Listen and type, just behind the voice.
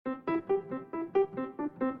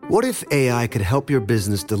What if AI could help your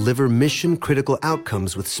business deliver mission-critical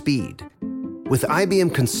outcomes with speed? With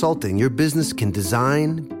IBM Consulting, your business can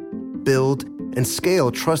design, build, and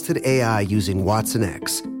scale trusted AI using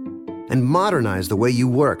watsonx, and modernize the way you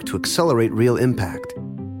work to accelerate real impact.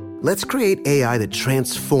 Let's create AI that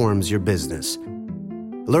transforms your business.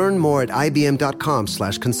 Learn more at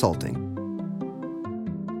ibm.com/consulting.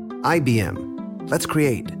 IBM. Let's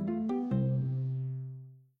create.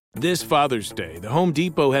 This Father's Day, the Home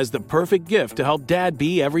Depot has the perfect gift to help Dad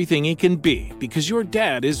be everything he can be, because your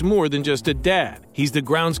dad is more than just a dad. He's the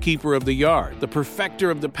groundskeeper of the yard, the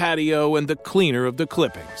perfecter of the patio, and the cleaner of the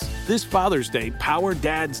clippings. This Father's Day, power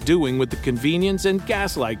Dad's doing with the convenience and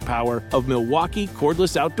gas-like power of Milwaukee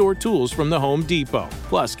cordless outdoor tools from the Home Depot.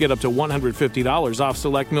 Plus, get up to $150 off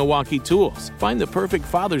select Milwaukee tools. Find the perfect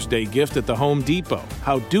Father's Day gift at the Home Depot.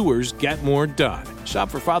 How doers get more done.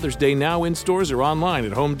 Shop for Father's Day now in stores or online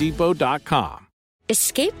at homedepot.com.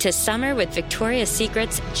 Escape to summer with Victoria's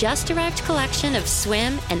Secret's just-arrived collection of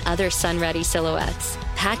swim and other sun-ready silhouettes.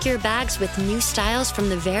 Pack your bags with new styles from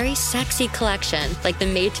the Very Sexy collection, like the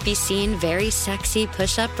made-to-be-seen Very Sexy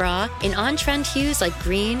push-up bra in on-trend hues like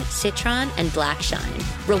green, citron, and black shine.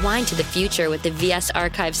 Rewind to the future with the VS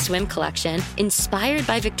Archive swim collection, inspired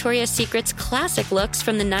by Victoria's Secret's classic looks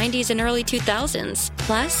from the 90s and early 2000s.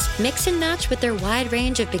 Plus, mix and match with their wide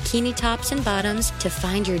range of bikini tops and bottoms to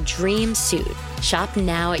find your dream suit. Shop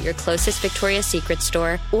now at your closest Victoria's Secret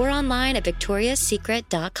store or online at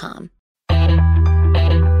victoriassecret.com.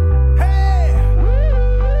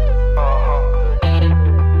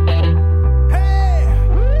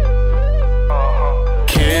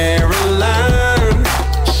 Caroline,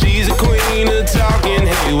 she's a queen of talking.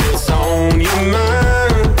 Hey, what's on your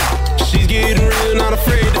mind? She's getting real, not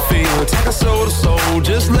afraid to feel. Talking soul to soul,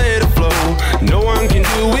 just let it flow. No one can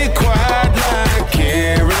do it quite like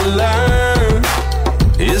Caroline.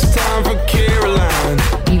 It's time for Caroline.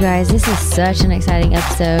 You guys, this is such an exciting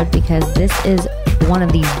episode because this is one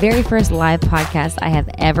of the very first live podcasts I have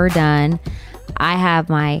ever done. I have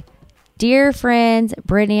my dear friends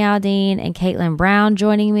Brittany Aldean and Caitlin Brown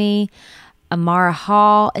joining me. Amara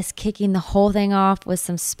Hall is kicking the whole thing off with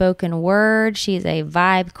some spoken word. She's a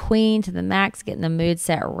vibe queen to the max, getting the mood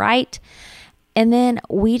set right. And then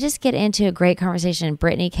we just get into a great conversation.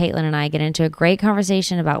 Brittany, Caitlin, and I get into a great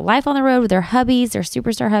conversation about life on the road with their hubbies, their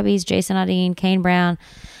superstar hubbies, Jason Aldean, Kane Brown,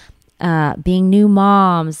 being new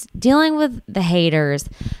moms, dealing with the haters,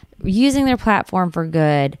 using their platform for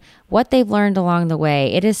good, what they've learned along the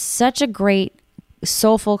way. It is such a great,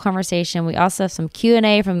 soulful conversation. We also have some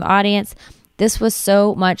Q&A from the audience. This was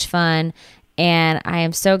so much fun, and I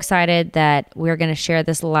am so excited that we're going to share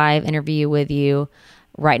this live interview with you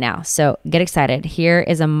right now. So get excited. Here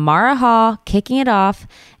is Amara Hall kicking it off,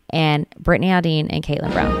 and Brittany Aldean and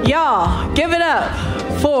Caitlin Brown. Y'all, give it up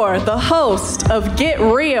for the host of Get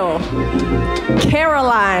Real,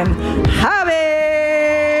 Caroline Hobby.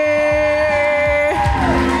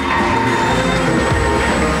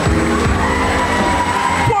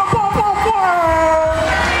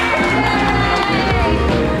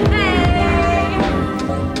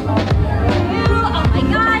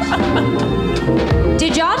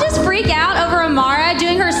 Did y'all just freak out over Amara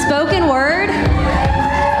doing her spoken word?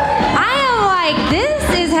 I am like, this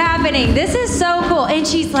is happening. This is so cool. And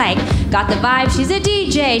she's like, got the vibe. She's a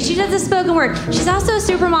DJ. She does the spoken word. She's also a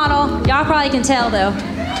supermodel. Y'all probably can tell, though.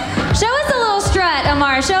 Show us a little strut,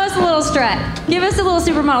 Amara. Show us a little strut. Give us a little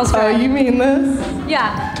supermodel strut. Oh, you mean this?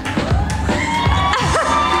 Yeah.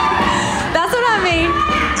 That's what I mean.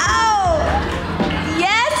 Oh,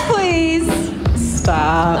 yes, please.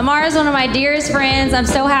 Stop. Amara's one of my dearest friends. I'm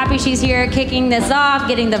so happy she's here kicking this off,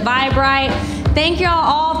 getting the vibe right. Thank y'all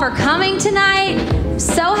all for coming tonight.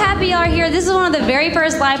 So happy y'all are here. This is one of the very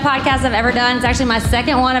first live podcasts I've ever done. It's actually my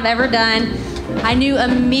second one I've ever done. I knew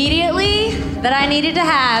immediately that I needed to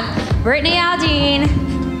have Brittany Aldean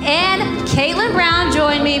and Caitlin Brown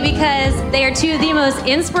join me because they are two of the most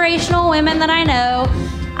inspirational women that I know.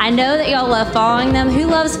 I know that y'all love following them. Who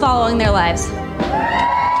loves following their lives?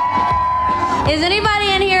 Is anybody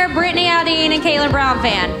in here a Brittany Aldean and Caitlin Brown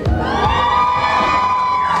fan?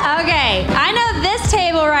 Okay, I know this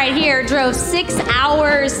table right here drove 6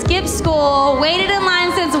 hours, skipped school, waited in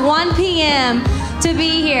line since 1 p.m. to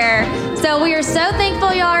be here. So we are so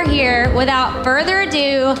thankful y'all are here. Without further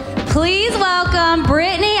ado, please welcome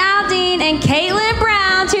Brittany Aldean and Caitlin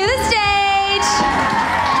Brown to the stage.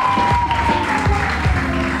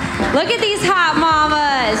 Look at these hot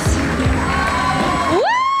mamas.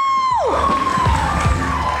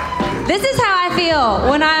 This is how I feel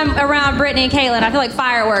when I'm around Brittany and Caitlin. I feel like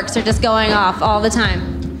fireworks are just going off all the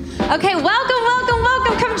time. Okay, welcome, welcome,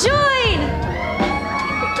 welcome. Come join.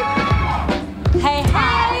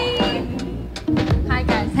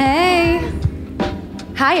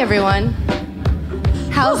 everyone.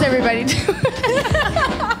 How's everybody doing?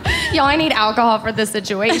 Y'all, I need alcohol for this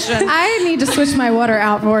situation. I need to switch my water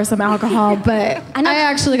out for some alcohol, but I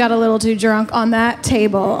actually got a little too drunk on that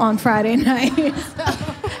table on Friday night.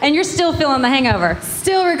 And you're still feeling the hangover.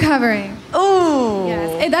 Still recovering. Ooh.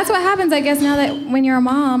 Yes. That's what happens, I guess, now that when you're a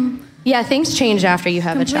mom. Yeah, things change after you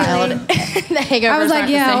have a child. The hangovers I was like, aren't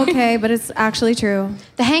the yeah, same. okay, but it's actually true.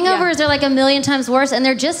 The hangovers are like a million times worse, and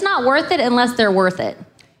they're just not worth it unless they're worth it.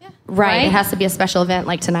 Right. It has to be a special event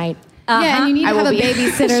like tonight. Yeah, and you need to have a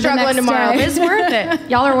babysitter the struggling next tomorrow. day. It's worth it.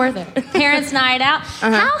 Y'all are worth it. Parents' night out.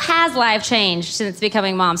 How has life changed since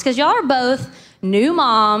becoming moms? Because y'all are both new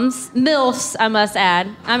moms, MILFs, I must add.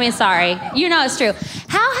 I mean, sorry. You know it's true.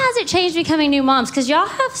 How has it changed becoming new moms? Because y'all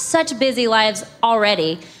have such busy lives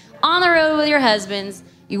already. On the road with your husbands.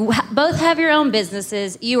 You both have your own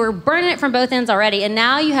businesses. You were burning it from both ends already. And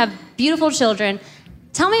now you have beautiful children.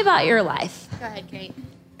 Tell me about your life. Go ahead, Kate.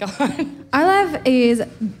 Go on. Our life is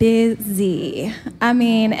busy. I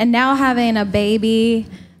mean, and now having a baby,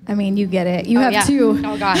 I mean, you get it. You have two.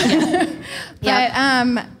 Oh, gosh. Yeah.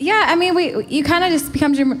 But, yeah, I mean, you kind of just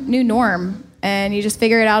becomes your new norm, and you just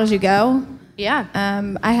figure it out as you go. Yeah.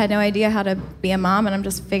 I had no idea how to be a mom, and I'm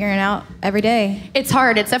just figuring it out every day. It's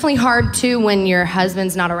hard. It's definitely hard, too, when your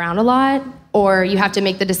husband's not around a lot, or you have to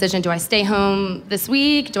make the decision, do I stay home this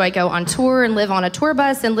week? Do I go on tour and live on a tour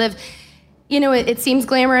bus and live... You know, it seems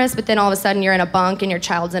glamorous, but then all of a sudden you're in a bunk and your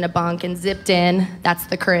child's in a bunk and zipped in. That's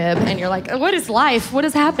the crib. And you're like, what is life? What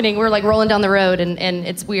is happening? We're like rolling down the road and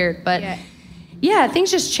it's weird. But yeah,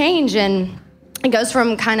 things just change. And it goes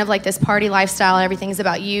from kind of like this party lifestyle. Everything's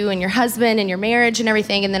about you and your husband and your marriage and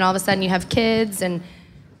everything. And then all of a sudden you have kids. And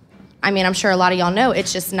I mean, I'm sure a lot of y'all know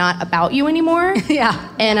it's just not about you anymore. Yeah.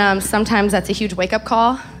 And sometimes that's a huge wake-up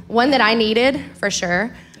call. One that I needed, for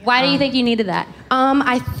sure. Why do you think you needed that?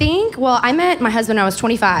 I think, well, I met my husband when I was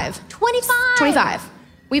 25. 25.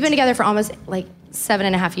 We've been together for almost like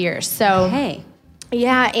 7.5 years. So, Hey.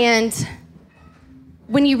 Yeah, and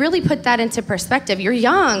when you really put that into perspective, you're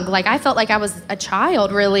young. Like, I felt like I was a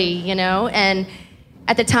child, really, you know? And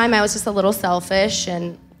at the time, I was just a litlittle selfish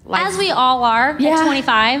and like... As we all are at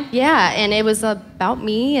 25. Yeah, and it was about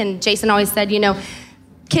me. And Jason always said, you know,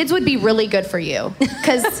 kids would be really good for you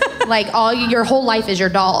because like your whole life is your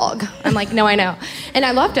dog. I'm like, no, I know. And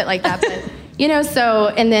I loved it like that. But, you know, so,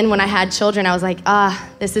 and then when I had children, I was like,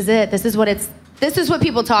 this is it. This is what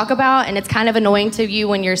people talk about. And it's kind of annoying to you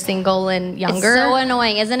when you're single and younger. It's so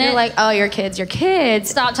annoying, isn't it? You're like, oh, your kids.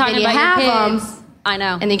 Stop talking about your kids. Them, I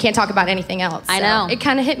know. and then you can't talk about anything else. I know. It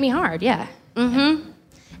kind of hit me hard, yeah. Mm-hmm.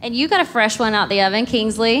 And you got a fresh one out the oven,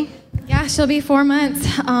 Kingsley. Yeah, she'll be 4 months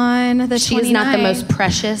on the 29th. She is not the most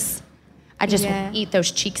precious. I just eat those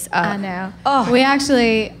cheeks up. I know. Oh. We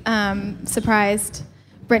actually surprised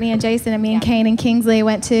Brittany and Jason, and me and Kane and Kingsley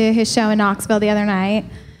went to his show in Knoxville the other night.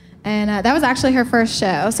 And that was actually her first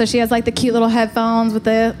show. So she has like the cute little headphones with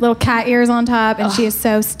the little cat ears on top, and she is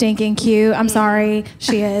so stinking cute. I'm sorry,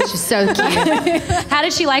 she is. She's so cute. How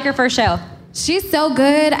did she like her first show? She's so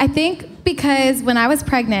good. I think because when I was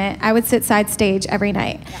pregnant, I would sit side stage every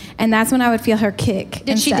night. And that's when I would feel her kick.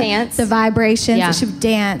 Did she dance? The vibrations. She would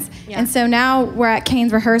dance. Yeah. And so now we're at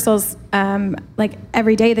Kane's rehearsals like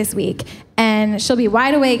every day this week. And she'll be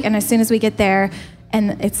wide awake. And as soon as we get there,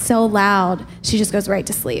 and it's so loud, she just goes right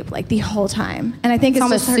to sleep like the whole time. And I think it's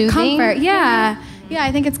almost just her soothing. comfort. Yeah. Yeah,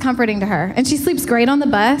 I think it's comforting to her. And she sleeps great on the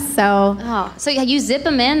bus, so... Oh, so you zip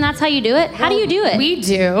them in? That's how you do it? How do you do it? We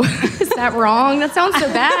do. Is that wrong? That sounds so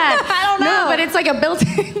bad. I don't know. No, but it's like a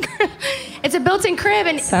built-in crib. It's a built-in crib.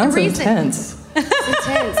 And sounds intense. It's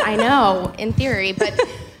intense, I know, in theory. But,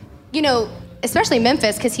 you know, especially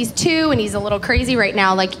Memphis, because he's 2 and he's a little crazy right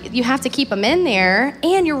now. Like, you have to keep him in there,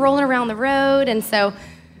 and you're rolling around the road, and so...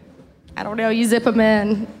 I don't know, you zip them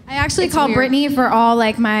in. I actually called Brittany for all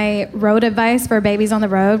like my road advice for babies on the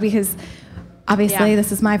road because obviously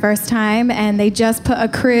this is my first time, and they just put a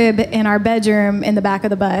crib in our bedroom in the back of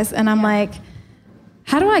the bus, and I'm like,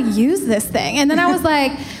 how do I use this thing? And then I was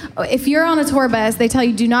like, if you're on a tour bus, they tell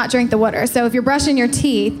you do not drink the water. So if you're brushing your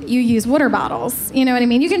teeth, you use water bottles. You know what I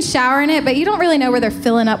mean? You can shower in it, but you don't really know where they're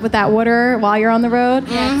filling up with that water while you're on the road.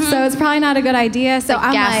 Mm-hmm. So it's probably not a good idea. So like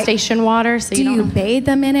I'm gas like, station water. So do you bathe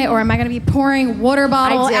them in it, or am I going to be pouring water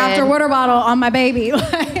bottle after water bottle on my baby?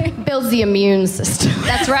 Builds the immune system.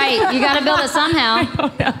 That's right. You got to build it somehow. I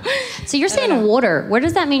don't know. So you're saying water. Where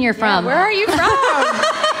does that mean you're from? Where are you from?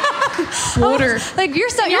 Water. Like you're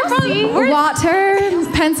from Water,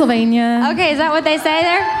 Pennsylvania. Okay, is that what they say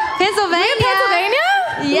there?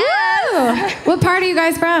 Pennsylvania? Yeah. What part are you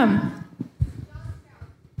guys from?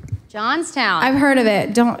 Johnstown. I've heard of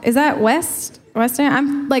it. Is that West? Western?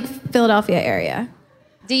 I'm like Philadelphia area.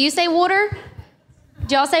 Do you say water?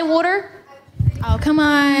 Do y'all say water? Oh, come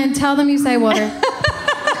on. Tell them you say water.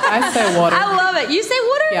 I say water. I love it. You say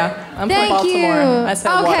water? Yeah, I'm Thank from Baltimore. you. I say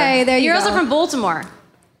water. Okay, there you You're go. also from Baltimore.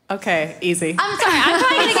 Okay, easy. I'm sorry. I'm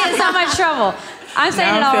probably going to get in so much trouble. I'm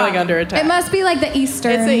saying it Now all I'm feeling wrong. under attack. It must be like the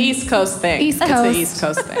Eastern. It's the East Coast thing. East It's Coast. the East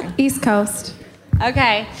Coast thing. East Coast.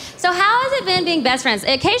 Okay. So how has it been being best friends?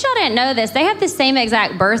 In case y'all didn't know this, they have the same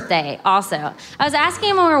exact birthday also. I was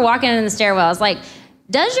asking him when we were walking in the stairwells, like,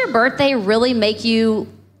 does your birthday really make you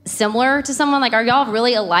similar to someone? Like, are y'all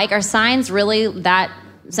really alike? Are signs really that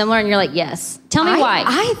similar? And you're like, yes. Tell me why.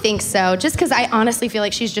 I think so. Just because I honestly feel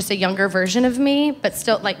like she's just a younger version of me, but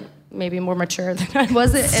still, like, maybe more mature than I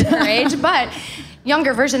was at her age. But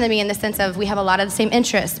younger version than me in the sense of we have a lot of the same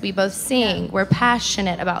interests. We both sing. Yeah. We're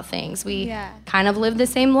passionate about things. We kind of live the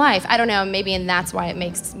same life. I don't know, maybe, and that's why it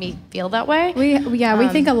makes me feel that way. We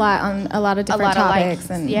think a lot on a lot of different topics.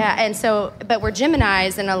 And so, but we're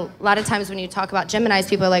Geminis, and a lot of times when you talk about Geminis,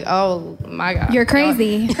 people are like, oh my God. You're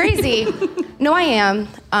crazy. Crazy. No, I am.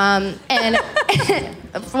 And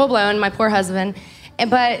full blown, my poor husband.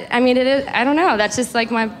 But I mean, it is, I don't know, that's just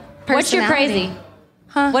like my personality. What's your crazy?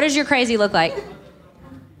 Huh? What does your crazy look like?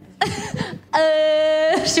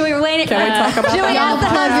 Should we wait? Can we talk about should we that? ask the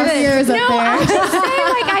husband? No, I'm just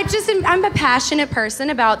saying, like, I'm a passionate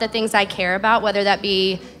person about the things I care about, whether that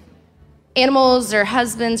be animals or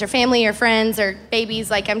husbands or family or friends or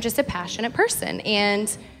babies. Like, I'm just a passionate person.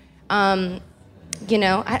 And, you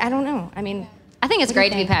know, I don't know. I mean, I think it's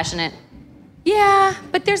great to be passionate. Yeah,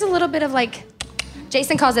 but there's a little bit of like,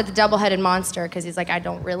 Jason calls it the double-headed monster because he's like, I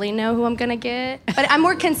don't really know who I'm gonna get. But I'm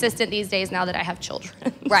more consistent these days now that I have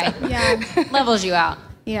children. Right. Yeah. Levels you out.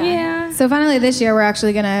 Yeah. So finally this year we're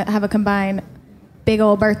actually gonna have a combined big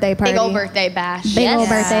old birthday party. Big old birthday bash. Big old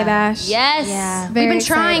birthday bash. Yes. Yeah. Very We've been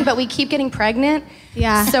trying, excited. but we keep getting pregnant.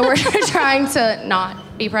 Yeah. So we're trying to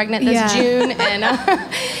not be pregnant this June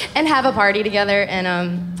and have a party together.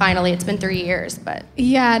 And finally, it's been 3 years, but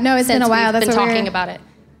Yeah, no, it's been a while. We've That's been what talking about it.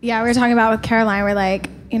 Yeah, we were talking about with Caroline. We're like,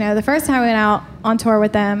 you know, the first time we went out on tour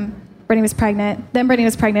with them, Brittany was pregnant. Then Brittany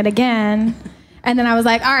was pregnant again. And then I was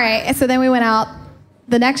like, all right. So then we went out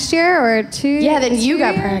the next year or two. Yeah, then you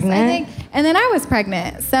got years, pregnant. I think. And then I was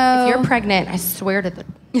pregnant. So If you're pregnant, I swear to the...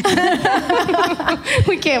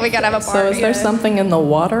 we gotta have a party. So is there something in the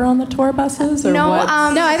water on the tour buses? Or No, what?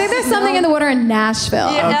 no, I think there's something in the water in Nashville.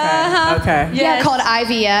 Okay. Yeah, called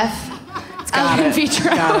IVF. It's Got it.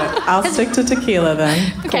 Got it. I'll stick to tequila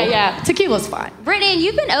then. Okay, yeah. Tequila's fine. Brittany,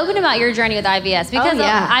 you've been open about your journey with IVF because of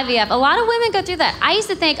IVF. A lot of women go through that. I used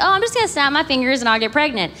to think, oh, I'm just going to snap my fingers and I'll get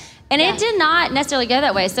pregnant. And it did not necessarily go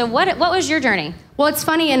that way. So what was your journey? Well, it's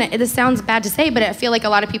funny, and this sounds bad to say, but I feel like a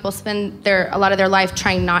lot of people spend a lot of their life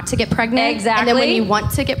trying not to get pregnant. Exactly. And then when you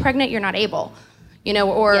want to get pregnant, you're not able. You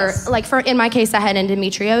know, or like in my case, I had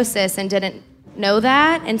endometriosis and didn't know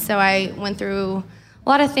that. And so I went through a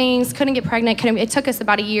lot of things, couldn't get pregnant. It took us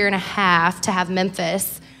about 1.5 years to have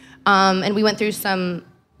Memphis. And we went through some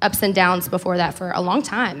ups and downs before that for a long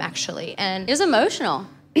time, actually. And It was emotional.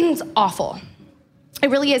 it's awful. It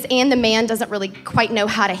really is. And the man doesn't really quite know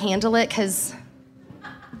how to handle it because,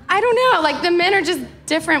 I don't know, like the men are just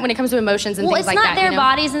different when it comes to emotions and things like that. Well, it's not their you know?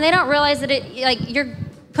 bodies, and they don't realize that you're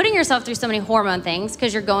putting yourself through so many hormone things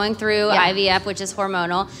because you're going through IVF, which is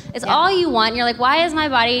hormonal. It's all you want. And you're like, why is my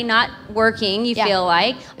body not working? You feel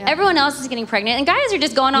like everyone else is getting pregnant, and guys are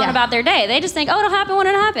just going on about their day. They just think, oh, it'll happen when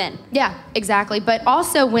it happens. Yeah, exactly. But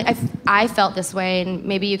also, when I felt this way, and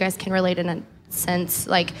maybe you guys can relate in a sense,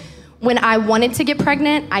 like when I wanted to get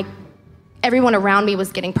pregnant, everyone around me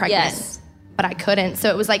was getting pregnant, but I couldn't. So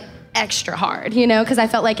it was like extra hard, you know, because I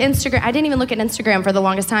felt like Instagram. I didn't even look at Instagram for the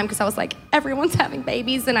longest time because I was like, everyone's having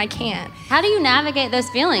babies and I can't. How do you navigate those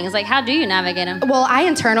feelings? Like, how do you navigate them? Well, I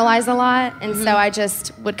internalize a lot, and so I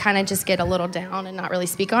just would kind of just get a little down and not really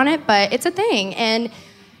speak on it, but it's a thing. And,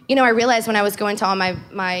 you know, I realized when I was going to all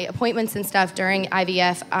my appointments and stuff during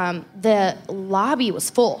IVF, the lobby was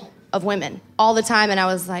full of women all the time, and I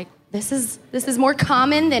was like, this is more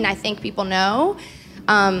common than I think people know.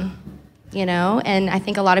 You know, and I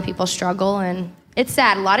think a lot of people struggle, and it's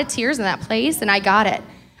sad. A lot of tears in that place, and I got it.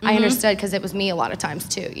 I understood because it was me a lot of times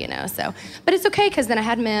too, you know. So, but it's okay because then I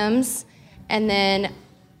had Mims, and then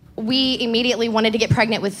we immediately wanted to get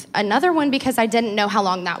pregnant with another one because I didn't know how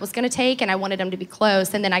long that was going to take, and I wanted them to be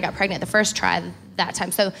close. And then I got pregnant the first try that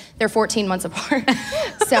time, so they're 14 months apart.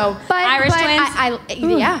 So, but Irish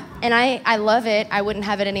twins, yeah, and I love it. I wouldn't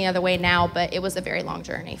have it any other way now, but it was a very long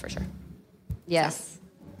journey for sure. Yes.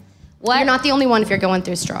 You're not the only one if you're going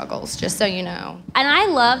through struggles, just so you know. And I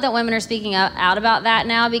love that women are speaking out about that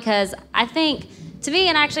now because I think to me,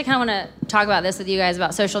 and I actually kind of want to talk about this with you guys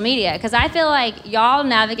about social media, because I feel like y'all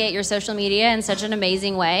navigate your social media in such an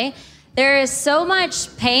amazing way. There is so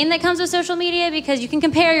much pain that comes with social media because you can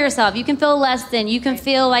compare yourself, you can feel less than, you can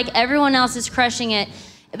feel like everyone else is crushing it.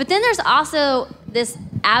 But then there's also this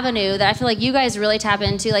avenue that I feel like you guys really tap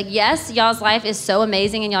into. Like, yes, y'all's life is so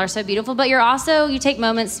amazing and y'all are so beautiful, but you take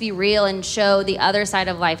moments to be real and show the other side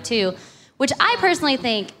of life too, which I personally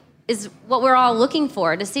think is what we're all looking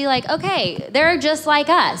for, to see like, okay, they're just like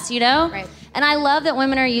us, you know? Right. And I love that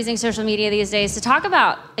women are using social media these days to talk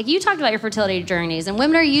about, like you talked about your fertility journeys, and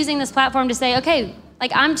women are using this platform to say, okay,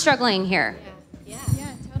 like I'm struggling here. Yeah,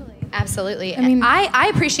 totally. Absolutely. I mean,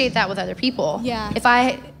 I appreciate that with other people. Yeah. If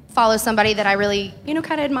I follow somebody that I really,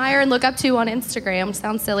 kind of admire and look up to on Instagram,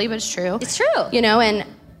 sounds silly, but it's true. It's true. And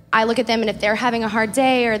I look at them, and if they're having a hard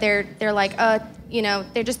day or they're like,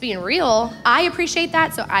 they're just being real, I appreciate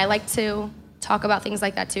that. So I like to talk about things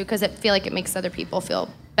like that too, because I feel like it makes other people feel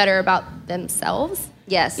better about themselves.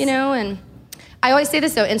 Yes. And I always say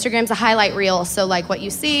this though, Instagram's a highlight reel. So like what you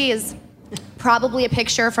see is probably a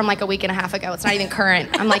picture from like a week and a half ago. It's not even current.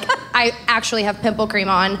 I'm like, I actually have pimple cream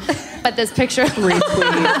on, but this picture. Retweet.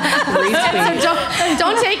 So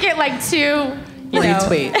don't take it like too,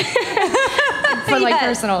 Retweet. for like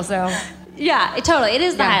personal, so. Yeah, totally. It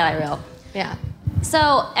is the highlight reel. Yeah.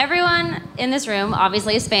 So everyone in this room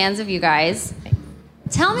obviously is fans of you guys.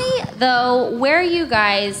 Tell me though, where you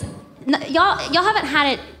guys, y'all haven't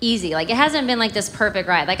had it easy. Like it hasn't been like this perfect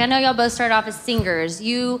ride. Like I know y'all both started off as singers.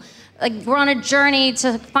 You were on a journey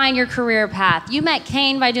to find your career path. You met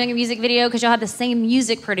Kane by doing a music video because y'all had the same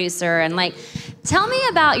music producer. And like, tell me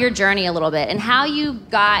about your journey a little bit and how you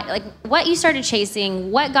got, like what you started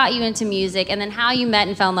chasing, what got you into music, and then how you met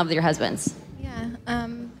and fell in love with your husbands. Yeah.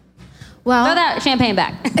 Throw that champagne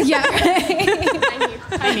back. Yeah.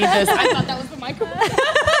 I need this. I thought that was the microphone.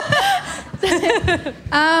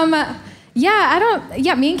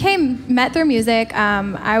 Me and Kane met through music.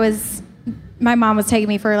 My mom was taking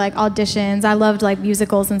me for like auditions. I loved like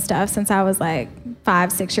musicals and stuff since I was like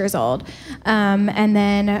 5-6 years old. And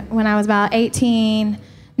then when I was about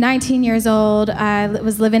 19 years old, I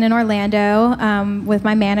was living in Orlando with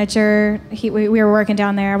my manager. We were working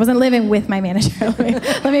down there. I wasn't living with my manager. Let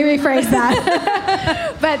me rephrase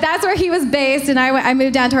that. But that's where he was based, and I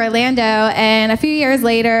moved down to Orlando. And a few years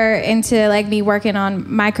later, into like me working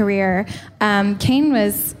on my career, Kane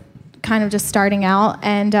was kind of just starting out,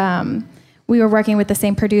 and we were working with the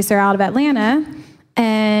same producer out of Atlanta.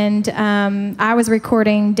 And I was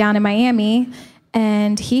recording down in Miami,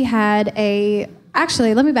 and he had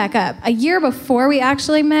Actually, let me back up. A year before we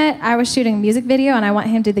actually met, I was shooting a music video, and I want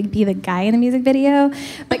him to be the guy in the music video.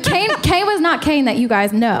 But Kane was not Kane that you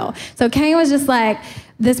guys know. So Kane was just like,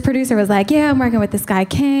 this producer was like, yeah, I'm working with this guy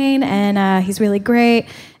Kane, and he's really great.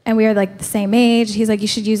 And we were like the same age. He's like, you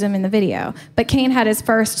should use him in the video. But Kane had his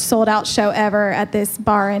first sold-out show ever at this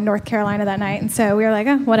bar in North Carolina that night. And so we were like,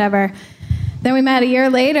 oh, whatever. Then we met a year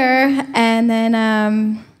later, and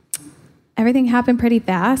then everything happened pretty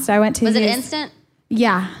fast. I went to Was it instant?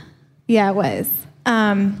 Yeah, it was.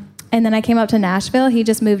 And then I came up to Nashville. He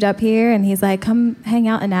just moved up here, and he's like, come hang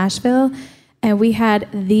out in Nashville. And we had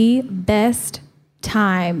the best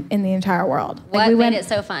time in the entire world. What made it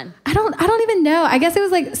so fun? I don't even know. I guess it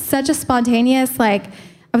was like such a spontaneous, like,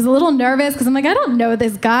 I was a little nervous because I'm like, I don't know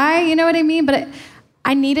this guy, you know what I mean? But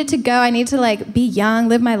I needed to go. I needed to like be young,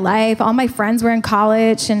 live my life. All my friends were in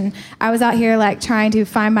college, and I was out here like trying to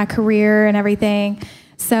find my career and everything.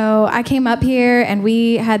 So I came up here, and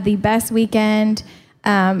we had the best weekend,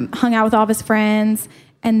 hung out with all of his friends,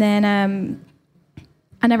 and then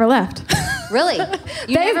I never left. Really?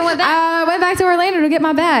 You never went back? I went back to Orlando to get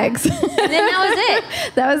my bags. And then that was it?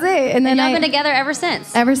 That was it. And then y'all been together ever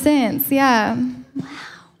since? Ever since, yeah. Wow.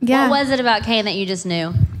 Yeah. What was it about Kane that you just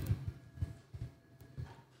knew?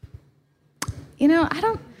 I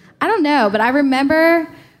don't know, but I remember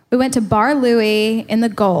we went to Bar Louie in the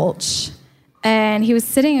Gulch, and he was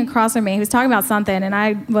sitting across from me. He was talking about something, and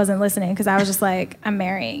I wasn't listening because I was just like, I'm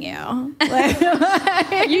marrying you. Like,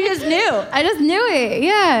 you just knew. I just knew it,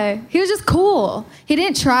 yeah. He was just cool. He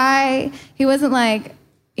didn't try. He wasn't like,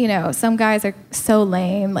 some guys are so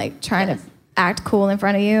lame, like trying to act cool in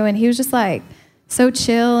front of you. And he was just like so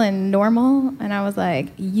chill and normal. And I was like,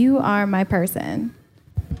 you are my person.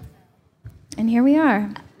 And here we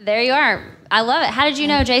are. There you are. I love it. How did you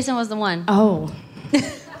know Jason was the one? Oh.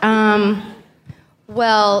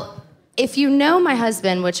 Well, if you know my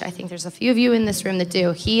husband, which I think there's a few of you in this room that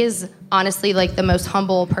do, he is honestly like the most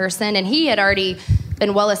humble person, and he had already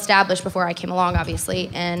been well established before I came along, obviously.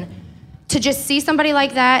 And to just see somebody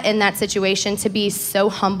like that in that situation, to be so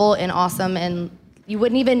humble and awesome and you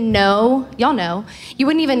wouldn't even know, y'all know, you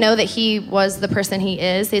wouldn't even know that he was the person he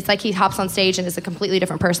is. It's like he hops on stage and is a completely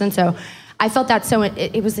different person. So I felt that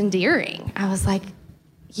it was endearing. I was like,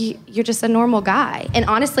 you're just a normal guy. And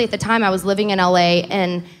honestly, at the time I was living in LA,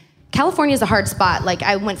 and California is a hard spot. Like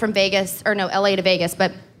I went from LA to Vegas,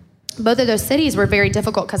 but both of those cities were very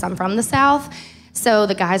difficult because I'm from the South. So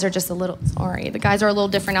the guys are just a little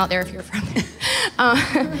different out there if you're from there.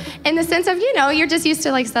 In the sense of, you're just used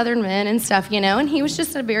to like Southern men and stuff, and he was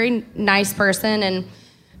just a very nice person. And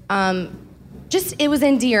it was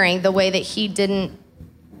endearing the way that he didn't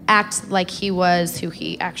act like he was who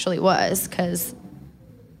he actually was, because,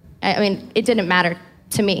 it didn't matter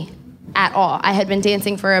to me at all. I had been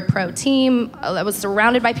dancing for a pro team. I was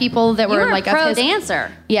surrounded by people that were like a pro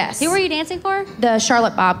dancer. Yes. Who were you dancing for? The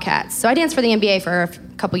Charlotte Bobcats. So I danced for the NBA for a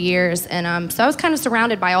couple years, and so I was kind of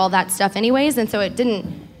surrounded by all that stuff anyways, and so it didn't,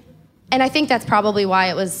 and I think that's probably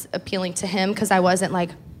why it was appealing to him, because I wasn't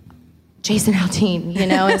like Jason Aldean,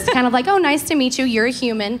 It's kind of like, oh, nice to meet you, you're a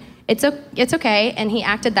human, it's okay, and he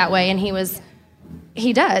acted that way, and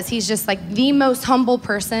he's just like the most humble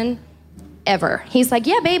person ever. He's like,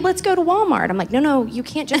 yeah, babe, let's go to Walmart. I'm like, no, you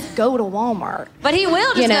can't just go to Walmart. But he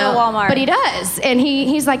will just go to Walmart. But he does. And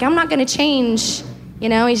he's like, I'm not going to change.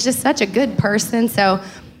 He's just such a good person. So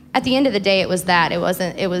at the end of the day, it was that. It was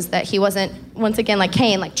that he wasn't, once again, like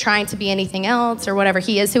Kane, like trying to be anything else or whatever.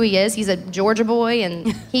 He is who he is. He's a Georgia boy,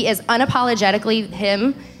 and he is unapologetically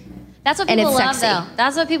him. That's what people love, though.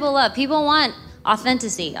 That's what people love. People want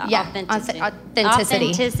authenticity. Yeah.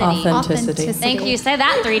 Authenticity. Thank you. Say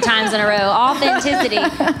that 3 times in a row. Authenticity.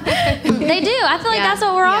 They do. I feel like that's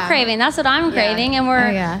what we're all craving. That's what I'm craving, and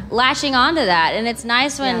we're latching onto that. And it's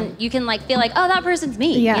nice when you can like feel like, oh, that person's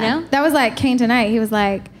me. Yeah. That was like Kane tonight. He was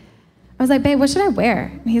like, I was like, babe, what should I wear?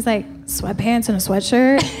 And he's like, sweatpants and a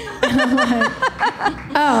sweatshirt. And I'm like,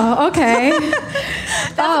 oh, okay.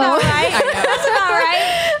 That's about right. That's about right.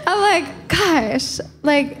 I'm like, gosh,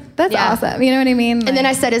 like, that's awesome. You know what I mean? Like, and then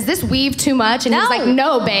I said, is this weave too much? And he was like,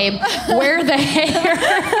 no, babe, wear the hair.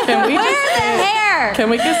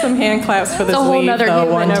 Can we get some hand claps for this weave,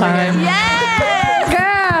 though, one time? Yes!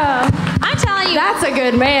 Girl. I'm telling you. That's a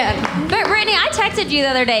good man. But Brittany, I texted you the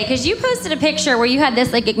other day because you posted a picture where you had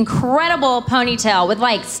this like incredible ponytail with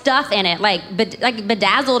like stuff in it, like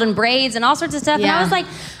bedazzled and braids and all sorts of stuff. Yeah. And I was like,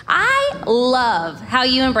 I love how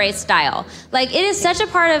you embrace style. Like, it is such a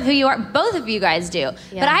part of who you are. Both of you guys do. Yeah.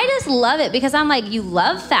 But I just love it because I'm like, you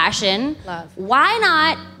love fashion. Why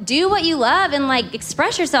not do what you love and like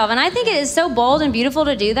express yourself? And I think it is so bold and beautiful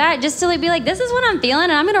to do that, just to like be like, this is what I'm feeling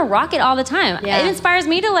and I'm gonna rock it all the time. Yeah. It inspires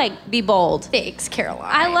me to like be bold. Thanks, Caroline.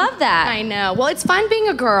 I love that. I know. Well, it's fun being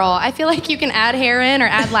a girl. I feel like you can add hair in or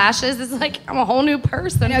add lashes. It's like, I'm a whole new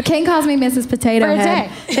person. Kane calls me Mrs. Potato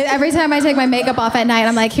Head. Every time I take my makeup off at night,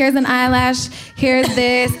 I'm like, here's an eyelash, here's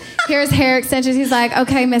this, here's hair extensions. He's like,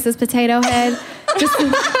 okay, Mrs. Potato Head, just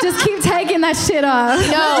keep taking that shit off.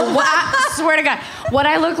 No, I swear to God, what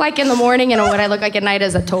I look like in the morning and what I look like at night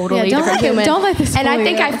is a totally different human. Don't let this fool And I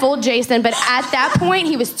think you. I fooled Jason, but at that point,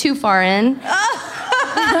 he was too far in.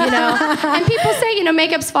 And people say,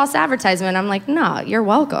 makeup's false advertisement. I'm like, no, you're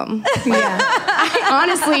welcome. I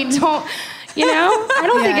honestly don't, I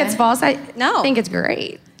don't think it's false. I think it's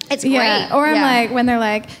great. It's great. Or I'm like, when they're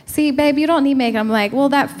like, see, babe, you don't need makeup. I'm like, well,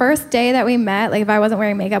 that first day that we met, like if I wasn't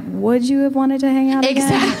wearing makeup, would you have wanted to hang out again?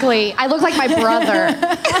 Exactly. I look like my brother.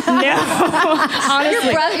 No.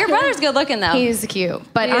 Honestly. Your brother's good looking, though. He's cute.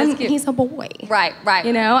 But he's a boy. Right.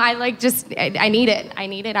 I like I need it.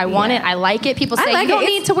 I want it. I like it. People say, you don't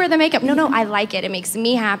need to wear the makeup. No, I like it. It makes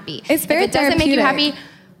me happy. It's very If it doesn't make you happy,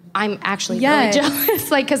 I'm actually really jealous.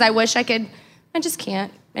 Because I wish I could. I just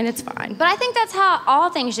can't. And it's fine. But I think that's how all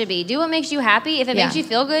things should be. Do what makes you happy. If it makes you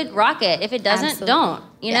feel good, rock it. If it doesn't, don't.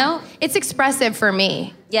 You know? It's expressive for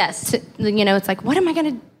me. Yes. It's like, what am I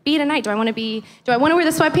going to be tonight? Do I want to wear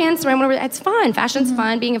the sweatpants? It's fun. Fashion's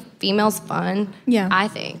fun. Being a female's fun. Yeah. I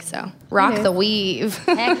think so. Rock the weave.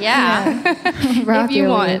 Heck yeah. Rock if you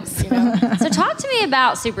want. So talk to me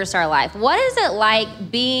about Superstar Life. What is it like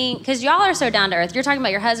being, because y'all are so down to earth. You're talking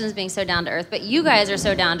about your husbands being so down to earth, but you guys are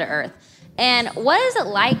so down to earth. And what is it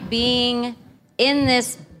like being in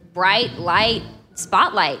this bright light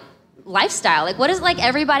spotlight lifestyle? Like, what is it like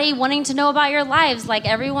everybody wanting to know about your lives? Like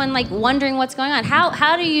everyone like wondering what's going on.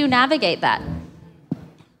 How do you navigate that?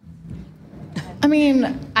 I mean,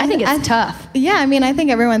 I think it's tough. Yeah, I mean, I think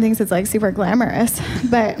everyone thinks it's like super glamorous,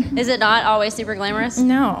 but is it not always super glamorous?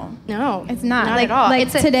 No, it's not like, at all.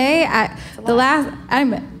 Like today,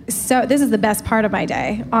 this is the best part of my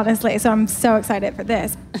day, honestly. So I'm so excited for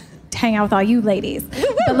this. Hang out with all you ladies.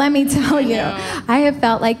 But let me tell you, I have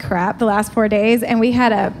felt like crap the last 4 days, and we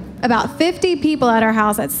had about 50 people at our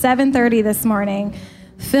house at 7:30 this morning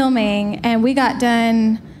filming, and we got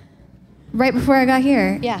done right before I got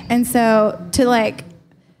here. Yeah. And so to like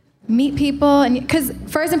meet people, and because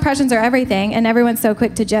first impressions are everything, and everyone's so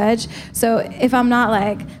quick to judge. So if I'm not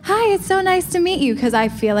like, hi, it's so nice to meet you, because I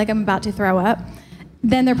feel like I'm about to throw up,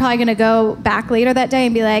 then they're probably going to go back later that day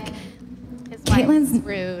and be like,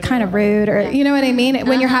 Caitlin's kind of rude, or you know what I mean?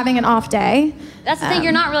 When you're having an off day. That's the thing.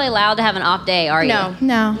 You're not really allowed to have an off day, are you?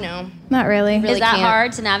 No, not really. Is that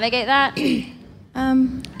hard to navigate that?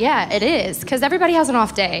 Yeah, it is, because everybody has an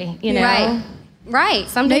off day, you know? Right.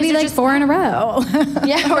 Some days maybe like just 4 in a row.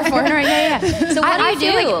 Yeah, or 4 in a row. Yeah. So what do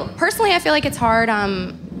you do? Like, personally, I feel like it's hard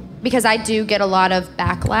because I do get a lot of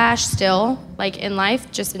backlash still, like in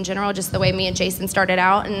life, just in general, just the way me and Jason started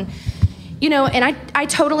out. And, you know, and I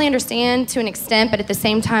totally understand to an extent, but at the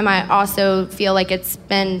same time, I also feel like it's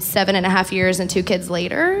been 7.5 years and 2 kids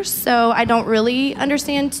later. So I don't really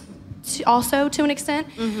understand also to an extent.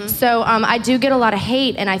 Mm-hmm. So I do get a lot of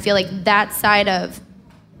hate, and I feel like that side of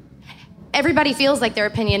everybody feels like their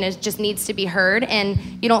opinion just needs to be heard, and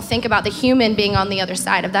you don't think about the human being on the other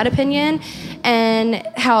side of that opinion, and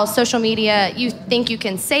how social media, you think you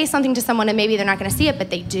can say something to someone and maybe they're not going to see it, but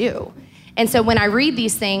they do. And so when I read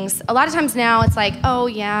these things, a lot of times now it's like, oh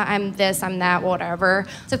yeah, I'm this, I'm that, whatever.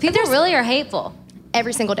 So people really are hateful.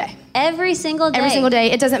 Every single day. Every single day? Every single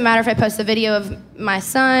day. It doesn't matter if I post a video of my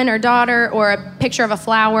son or daughter, or a picture of a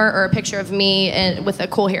flower, or a picture of me with a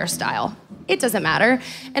cool hairstyle. It doesn't matter.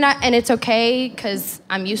 And it's okay, because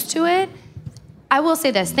I'm used to it. I will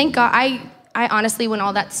say this, thank God, I honestly, when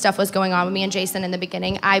all that stuff was going on with me and Jason in the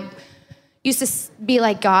beginning, I used to be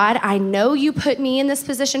like, God, I know you put me in this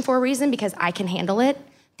position for a reason, because I can handle it.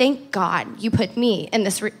 Thank God you put me in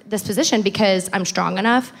this position, because I'm strong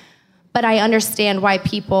enough. But I understand why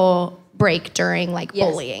people break during like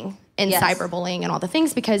bullying and cyberbullying and all the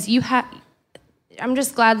things, because I'm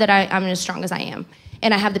just glad that I'm as strong as I am.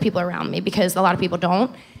 And I have the people around me, because a lot of people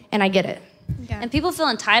don't, and I get it. Yeah. And people feel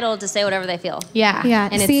entitled to say whatever they feel. Yeah. Yeah.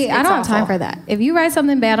 And see, I don't have time for that. If you write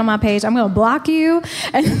something bad on my page, I'm going to block you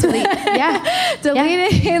and delete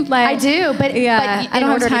it. Like, I do, but I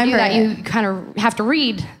don't have time for that. it. You kind of have to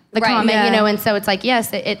read the comment, you know, and so it's like,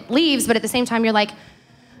 yes, it leaves, but at the same time, you're like,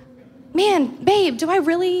 man, babe, do I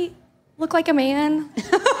really look like a man?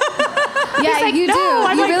 Yeah, like, you no. do.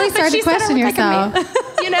 I'm You like, really but start to she said I question look like a yourself. man.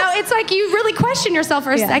 You know, it's like you really question yourself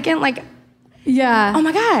for a second, like, oh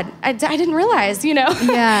my God, I didn't realize, you know?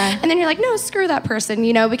 Yeah. And then you're like, no, screw that person,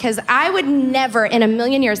 you know, because I would never in a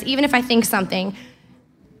million years, even if I think something,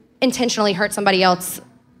 intentionally hurt somebody else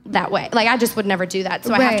that way. Like, I just would never do that.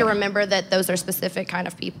 So I have to remember that those are specific kind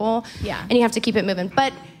of people. Yeah. And you have to keep it moving.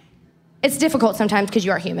 But it's difficult sometimes, because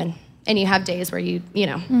you are human. And you have days where you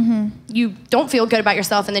you don't feel good about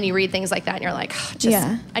yourself, and then you read things like that, and you're like,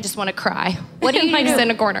 I just want to cry. What do you like do? Sit in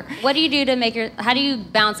a corner. What do you do to how do you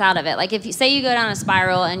bounce out of it? Like, if you say you go down a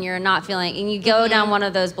spiral and you're not feeling, and you go down one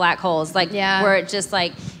of those black holes, like where it just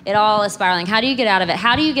like it all is spiraling. How do you get out of it?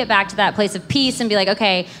 How do you get back to that place of peace and be like,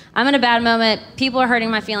 okay, I'm in a bad moment. People are hurting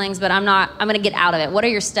my feelings, but I'm going to get out of it. What are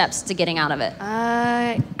your steps to getting out of it?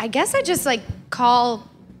 I guess I just like call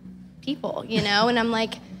people, you know, and I'm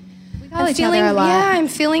like, I'm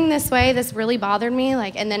feeling this way. This really bothered me.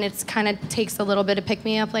 Like, and then it's kind of takes a little bit to pick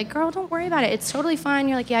me up. Like, girl, don't worry about it. It's totally fine.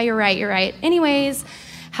 You're like, yeah, you're right. Anyways,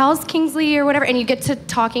 how's Kingsley or whatever? And you get to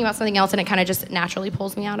talking about something else, and it kind of just naturally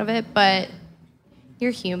pulls me out of it. But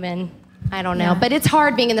you're human. I don't know. Yeah. But it's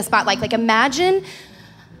hard being in the spotlight. Like, imagine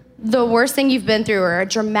the worst thing you've been through, or a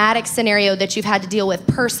dramatic scenario that you've had to deal with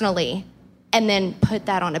personally, and then put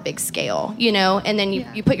that on a big scale, you know? And then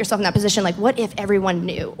you put yourself in that position, like, what if everyone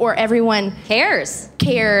knew? Or everyone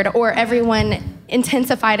cared, or everyone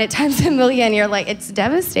intensified it times a million? You're like, it's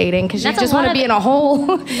devastating, because you just want to be in a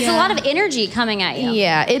hole. It's a lot of energy coming at you.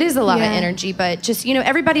 Yeah, it is a lot of energy, but just, you know,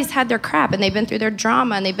 everybody's had their crap, and they've been through their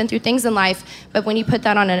drama, and they've been through things in life, but when you put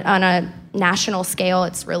that on a national scale,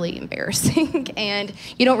 it's really embarrassing, and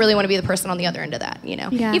you don't really want to be the person on the other end of that, you know?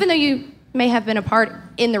 Yeah. Even though you may have been a part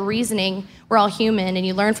in the reasoning, we're all human, and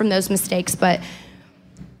you learn from those mistakes, but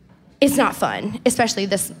it's not fun, especially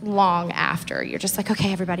this long after. You're just like,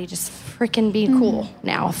 okay, everybody just freaking be cool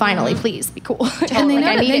now. Finally, please be cool. And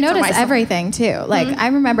they notice everything too. Like, I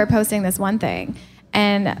remember posting this one thing,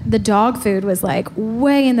 and the dog food was like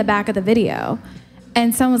way in the back of the video,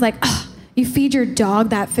 and someone was like, oh, you feed your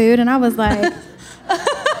dog that food? And I was like,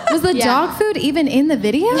 was the dog food even in the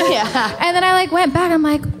video? Yeah. And then I like went back. I'm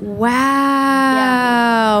like,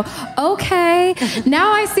 wow. Okay.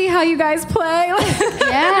 Now I see how you guys play. Like, you're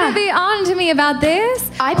gonna be on to me about this.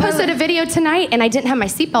 I posted a video tonight, and I didn't have my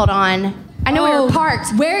seatbelt on, I know we were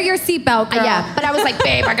parked. Wear your seatbelt, girl. Yeah, but I was like,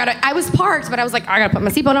 babe, I was parked, but I was like, I gotta put my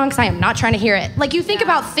seatbelt on because I am not trying to hear it. Like, you think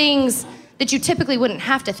about things that you typically wouldn't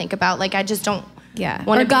have to think about. Like, I just don't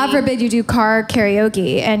Or God forbid you do car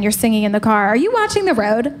karaoke and you're singing in the car. Are you watching the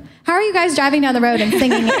road? How are you guys driving down the road and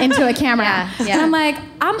singing into a camera? Yeah. And I'm like,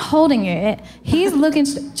 I'm holding it. He's looking,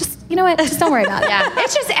 you know what? Just don't worry about it. Yeah,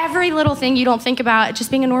 it's just every little thing you don't think about,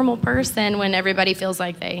 just being a normal person when everybody feels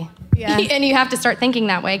like they... Yeah. And you have to start thinking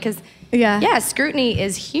that way because, scrutiny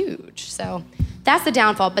is huge. So that's the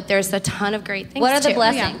downfall, but there's a ton of great things, What are the too.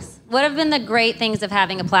 blessings? Yeah. What have been the great things of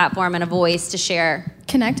having a platform and a voice to share?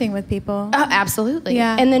 Connecting with people. Oh, absolutely.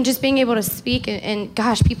 Yeah. And then just being able to speak and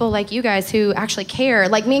gosh, people like you guys who actually care.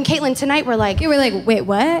 Like me and Caitlin tonight, we're like... wait,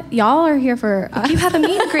 what? Y'all are here for us? You have a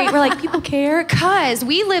meet and greet. We're like, people care? Because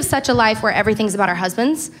we live such a life where everything's about our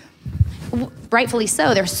husbands. Rightfully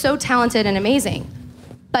so. They're so talented and amazing.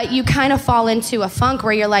 But you kind of fall into a funk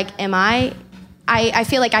where you're like, I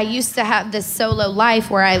feel like I used to have this solo life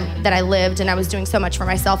where I lived and I was doing so much for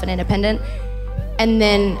myself and independent. And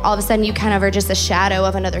then all of a sudden you kind of are just a shadow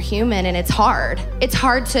of another human, and it's hard. It's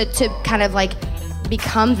hard to kind of like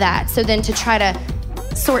become that. So then to try to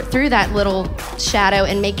sort through that little shadow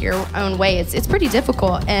and make your own way, it's pretty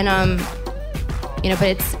difficult. And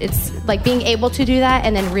but it's like being able to do that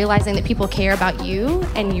and then realizing that people care about you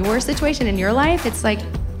and your situation in your life. It's like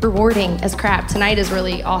rewarding as crap. Tonight is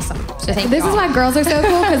really awesome. So thank you. This is why girls are so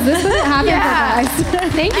cool, because this doesn't happen for guys.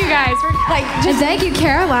 Thank you guys. And thank you,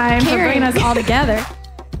 Caroline, for bringing us all together.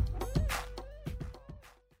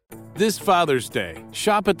 This Father's Day,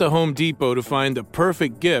 shop at the Home Depot to find the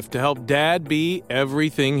perfect gift to help Dad be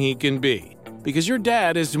everything he can be. Because your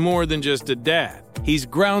dad is more than just a dad. He's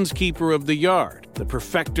groundskeeper of the yard, the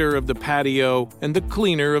perfecter of the patio, and the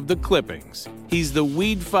cleaner of the clippings. He's the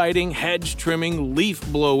weed-fighting, hedge-trimming,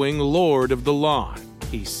 leaf-blowing lord of the lawn.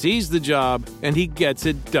 He sees the job, and he gets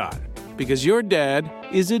it done. Because your dad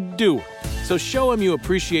is a doer. So show him you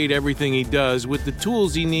appreciate everything he does with the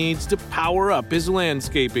tools he needs to power up his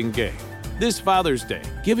landscaping game. This Father's Day,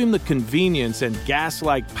 give him the convenience and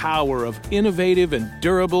gas-like power of innovative and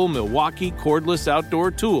durable Milwaukee cordless outdoor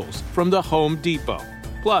tools from the Home Depot.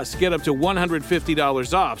 Plus, get up to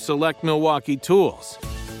 $150 off select Milwaukee tools.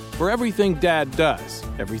 For everything Dad does,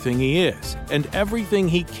 everything he is, and everything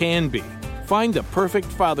he can be, find the perfect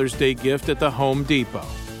Father's Day gift at the Home Depot.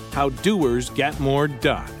 How doers get more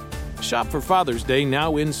done. Shop for Father's Day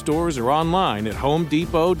now in stores or online at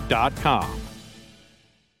homedepot.com.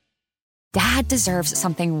 Dad deserves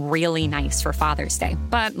something really nice for Father's Day,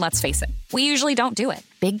 but let's face it, we usually don't do it.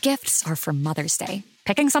 Big gifts are for Mother's Day.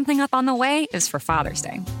 Picking something up on the way is for Father's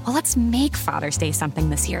Day. Well, let's make Father's Day something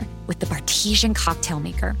this year with the Bartesian Cocktail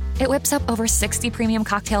Maker. It whips up over 60 premium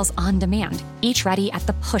cocktails on demand, each ready at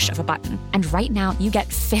the push of a button. And right now, you get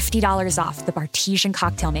 $50 off the Bartesian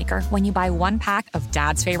Cocktail Maker when you buy one pack of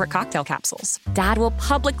Dad's favorite cocktail capsules. Dad will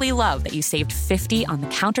publicly love that you saved $50 on the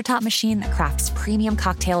countertop machine that crafts premium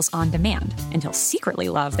cocktails on demand. And he'll secretly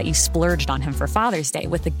love that you splurged on him for Father's Day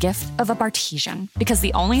with the gift of a Bartesian. Because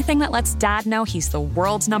the only thing that lets Dad know he's the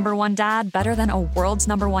world's number one dad better than a world's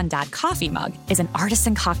number one dad coffee mug is an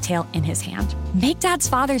artisan cocktail in his hand. Make Dad's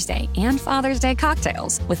Father's Day and Father's Day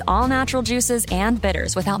cocktails with all natural juices and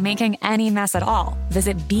bitters without making any mess at all.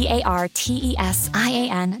 Visit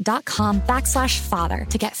BARTESIAN.com/father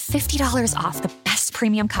to get $50 off the best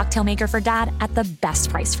premium cocktail maker for Dad at the best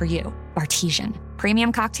price for you. Bartesian.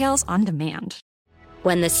 Premium cocktails on demand.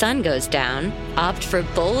 When the sun goes down, opt for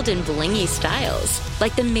bold and blingy styles,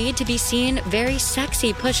 like the made-to-be-seen, very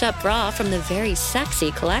sexy push-up bra from the Very Sexy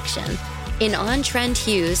collection, in on-trend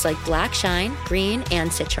hues like black shine, green,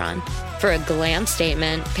 and citron. For a glam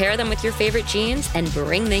statement, pair them with your favorite jeans and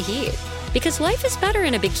bring the heat. Because life is better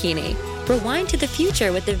in a bikini. Rewind to the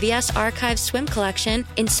future with the VS Archive swim collection,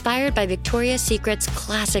 inspired by Victoria's Secret's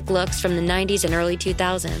classic looks from the 90s and early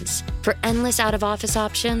 2000s. For endless out-of-office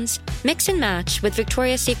options, mix and match with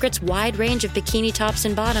Victoria's Secret's wide range of bikini tops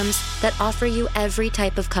and bottoms that offer you every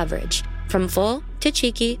type of coverage, from full to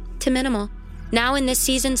cheeky to minimal. Now in this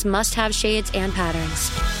season's must-have shades and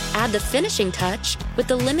patterns. Add the finishing touch with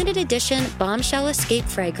the limited edition Bombshell Escape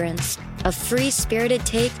fragrance, a free-spirited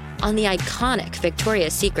take on the iconic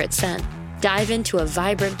Victoria's Secret scent. Dive into a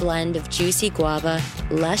vibrant blend of juicy guava,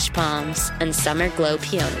 lush palms, and summer glow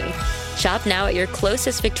peony. Shop now at your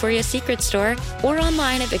closest Victoria's Secret store or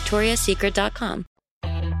online at victoriassecret.com.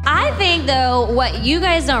 I think, though, what you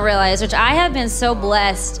guys don't realize, which I have been so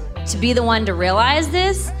blessed to be the one to realize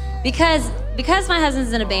this, because my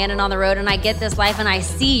husband's in a band and on the road and I get this life and I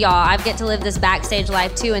see y'all, I get to live this backstage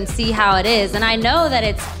life too and see how it is. And I know that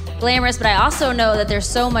it's glamorous, but I also know that there's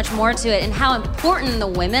so much more to it and how important the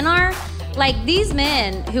women are. Like, these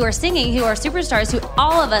men who are singing, who are superstars, who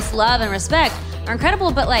all of us love and respect, are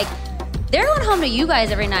incredible, but like, they're going home to you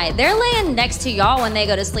guys every night. They're laying next to y'all when they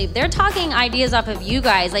go to sleep. They're talking ideas off of you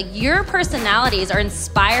guys. Like, your personalities are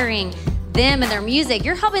inspiring them and their music.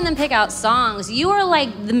 You're helping them pick out songs. You are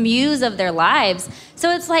like the muse of their lives.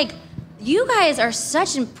 So it's like, you guys are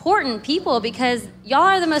such important people because y'all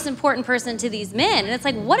are the most important person to these men. And it's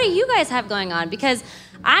like, what do you guys have going on? Because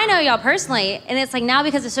I know y'all personally, and it's like now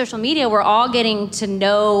because of social media, we're all getting to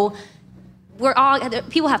know,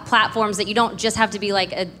 people have platforms that you don't just have to be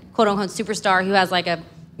like a quote unquote superstar who has like a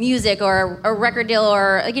music or a record deal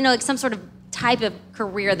or, you know, like some sort of type of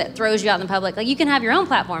career that throws you out in the public. Like, you can have your own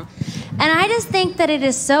platform. And I just think that it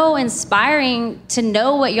is so inspiring to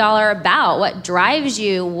know what y'all are about, what drives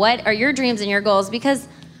you, what are your dreams and your goals, because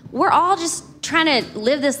we're all just trying to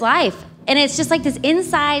live this life. And it's just like this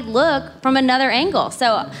inside look from another angle.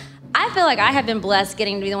 So I feel like I have been blessed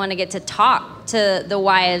getting to be the one to get to talk to the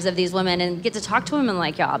wives of these women and get to talk to women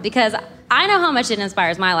like y'all, because I know how much it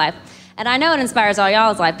inspires my life. And I know it inspires all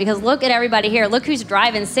y'all's life, because look at everybody here. Look who's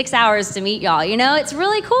driving 6 hours to meet y'all. You know, it's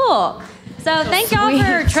really cool. So thank y'all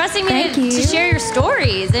for trusting me to share your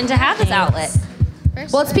stories and to have this outlet.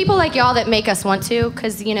 Well, it's people like y'all that make us want to,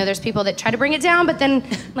 because, you know, there's people that try to bring it down, but then,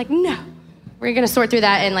 like, no. We're going to sort through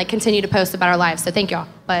that and, like, continue to post about our lives. So thank y'all.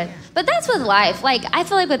 But that's with life. Like, I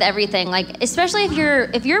feel like with everything, like, especially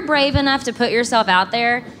if you're brave enough to put yourself out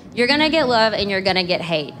there, you're going to get love and you're going to get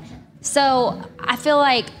hate. So I feel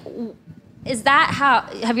like, is that how,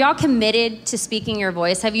 have y'all committed to speaking your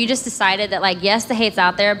voice? Have you just decided that, like, yes, the hate's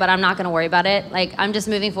out there, but I'm not going to worry about it? Like, I'm just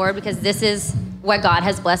moving forward because this is what God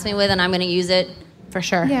has blessed me with, and I'm going to use it for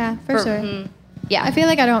sure. Yeah, for sure. Mm-hmm. Yeah. I feel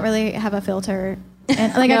like I don't really have a filter.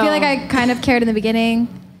 And, like, no. I feel like I kind of cared in the beginning,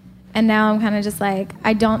 and now I'm kind of just like,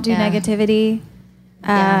 I don't do negativity.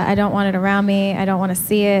 I don't want it around me. I don't want to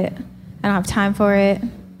see it. I don't have time for it.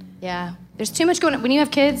 Yeah. There's too much going on. When you have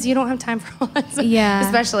kids, you don't have time for all that stuff. Yeah.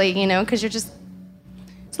 Especially, you know, because there's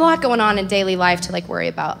a lot going on in daily life to, like, worry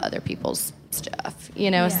about other people's stuff, you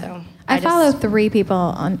know, so. I follow 3 people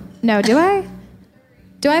on, no, do I?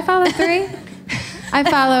 Do I follow 3? I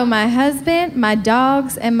follow my husband, my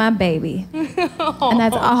dogs, and my baby. And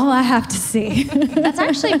that's all I have to see. That's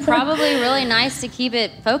actually probably really nice to keep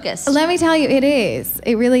it focused. Let me tell you, it is.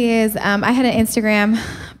 It really is. I had an Instagram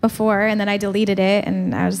before, and then I deleted it,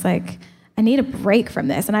 and I was like, I need a break from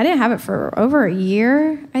this. And I didn't have it for over a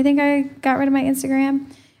year. I think I got rid of my Instagram.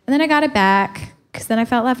 And then I got it back, because then I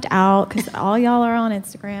felt left out, because all y'all are on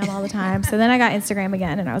Instagram all the time. So then I got Instagram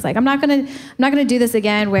again, and I was like, I'm not gonna do this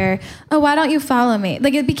again where, oh, why don't you follow me?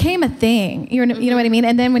 Like, it became a thing. You know what I mean?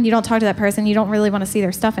 And then when you don't talk to that person, you don't really want to see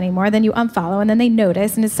their stuff anymore. Then you unfollow, and then they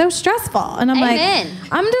notice, and it's so stressful. And I'm like,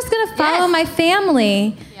 I'm just gonna follow my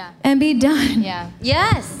family and be done. Yeah.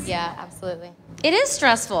 Yes. Yeah, absolutely. It is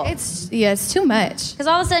stressful. It's too much. Because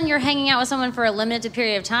all of a sudden you're hanging out with someone for a limited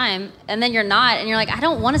period of time, and then you're not, and you're like, I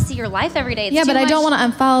don't want to see your life every day. It's but much. I don't want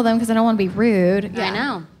to unfollow them because I don't want to be rude. Yeah. I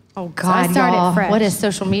know. Oh God, so I started fresh. What is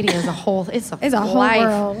social media as a whole? It's a whole life.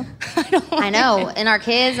 world. I know. And our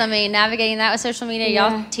kids, I mean, navigating that with social media,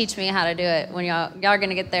 y'all teach me how to do it when y'all are going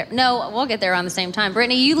to get there. No, we'll get there around the same time.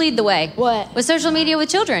 Brittany, you lead the way. What? With social media with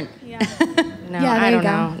children. Yeah. No, I don't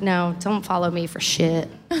know. No, don't follow me for shit.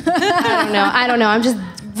 I don't know. I'm just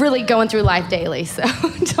really going through life daily, so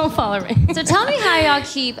don't follow me. So tell me how y'all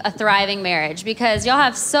keep a thriving marriage, because y'all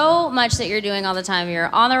have so much that you're doing all the time. You're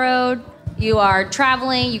on the road, you are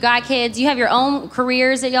traveling, you got kids, you have your own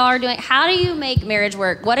careers that y'all are doing. How do you make marriage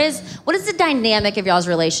work? What is the dynamic of y'all's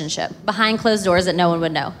relationship behind closed doors that no one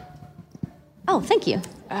would know? Oh, thank you.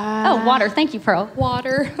 Water. Thank you, Pearl.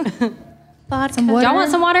 Water. Some water. Y'all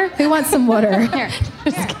want some water? Who wants some water? Here.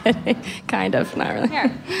 Just kidding. Kind of, not really. Here.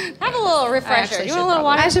 Have a little refresher. You want a little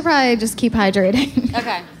water? I should probably just keep hydrating.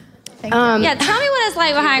 Okay. Thank you. Yeah, tell me what it's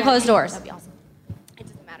like behind closed doors. That'd be awesome. It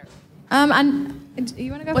doesn't matter.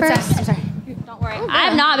 You want to go What's first? that? I'm sorry. Don't worry.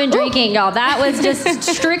 I've not been drinking, y'all. That was just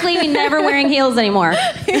strictly me never wearing heels anymore.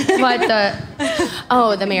 But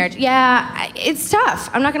the marriage. Yeah, it's tough.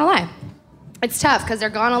 I'm not going to lie. It's tough because they're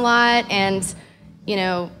gone a lot, and, you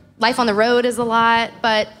know, life on the road is a lot,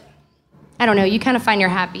 but I don't know. You kind of find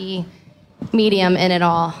your happy medium in it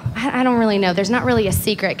all. I don't really know. There's not really a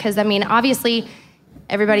secret because, I mean, obviously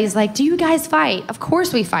everybody's like, do you guys fight? Of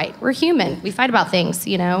course we fight. We're human. We fight about things,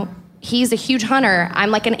 you know. He's a huge hunter.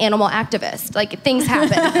 I'm like an animal activist. Like, things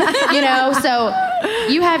happen, you know? So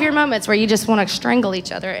you have your moments where you just want to strangle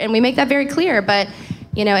each other, and we make that very clear. But,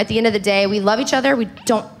 you know, at the end of the day, we love each other. We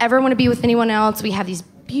don't ever want to be with anyone else. We have these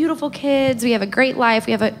beautiful kids. We have a great life.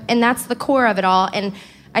 And that's the core of it all. And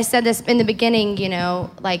I said this in the beginning, you know,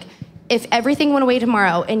 like, if everything went away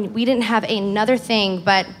tomorrow and we didn't have another thing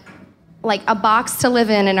but like a box to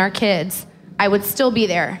live in and our kids, I would still be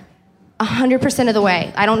there 100% of the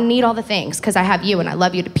way. I don't need all the things because I have you and I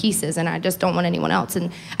love you to pieces and I just don't want anyone else.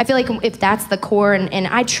 And I feel like if that's the core, and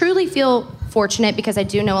I truly feel fortunate because I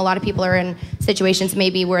do know a lot of people are in situations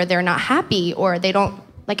maybe where they're not happy or they don't,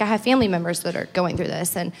 like I have family members that are going through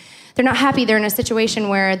this and they're not happy. They're in a situation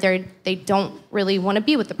where they don't really want to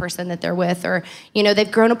be with the person that they're with, or, you know,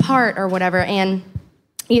 they've grown apart or whatever. And,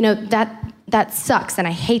 you know, that sucks. And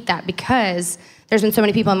I hate that because there's been so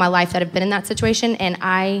many people in my life that have been in that situation, and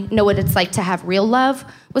I know what it's like to have real love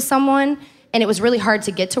with someone, and it was really hard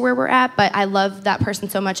to get to where we're at, but I love that person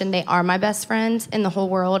so much, and they are my best friends in the whole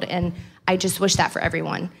world, and I just wish that for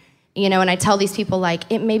everyone. You know, and I tell these people, like,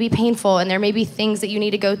 it may be painful, and there may be things that you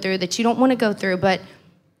need to go through that you don't want to go through, but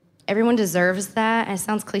everyone deserves that. And it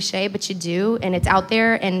sounds cliche, but you do, and it's out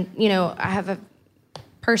there, and, you know, I have a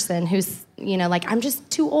person who's, you know, like, I'm just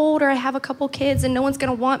too old, or I have a couple kids, and no one's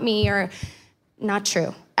going to want me, or... Not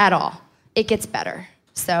true at all. It gets better.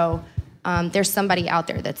 So there's somebody out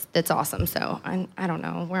there that's awesome. So I don't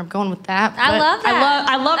know where I'm going with that. I love that.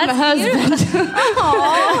 I love my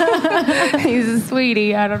husband. He's a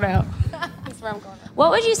sweetie. I don't know. That's where I'm going. What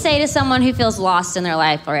would you say to someone who feels lost in their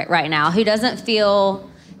life right now, who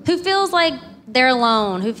feels like they're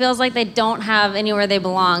alone, who feels like they don't have anywhere they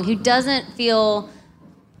belong, who doesn't feel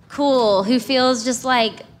cool, who feels just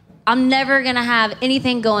like, I'm never going to have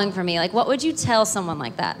anything going for me? Like, what would you tell someone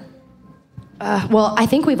like that? Well, I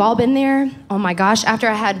think we've all been there. Oh, my gosh. After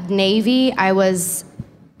I had Navy, I was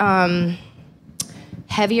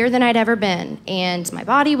heavier than I'd ever been. And my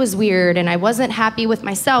body was weird, and I wasn't happy with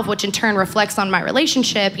myself, which in turn reflects on my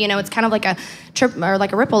relationship. You know, it's kind of like a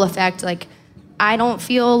ripple effect. Like, I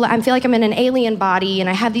feel like I'm in an alien body, and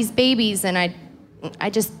I have these babies, and I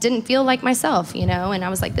just didn't feel like myself, you know? And I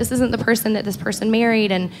was like, this isn't the person that this person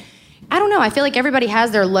married. And I don't know, I feel like everybody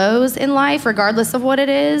has their lows in life, regardless of what it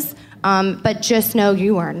is. But just know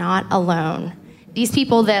you are not alone. These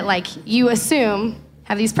people that, like, you assume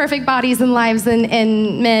have these perfect bodies and lives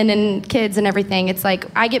and men and kids and everything, it's like,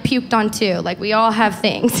 I get puked on too. Like, we all have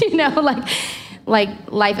things, you know? Like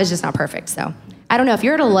life is just not perfect. So I don't know, if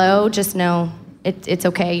you're at a low, just know it's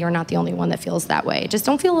okay. You're not the only one that feels that way. Just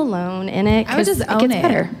don't feel alone in it. I would just own it.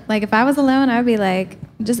 Better. Like, if I was alone, I would be like,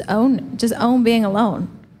 just own being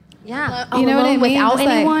alone. Yeah. You know what I mean? Without just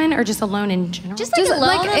anyone, like, or just alone in general? Just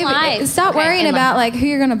alone in life. Stop worrying about like who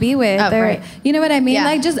you're going to be with. Right. You know what I mean? Yeah.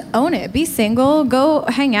 Like, just own it. Be single. Go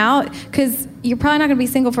hang out, because you're probably not going to be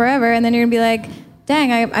single forever. And then you're going to be like,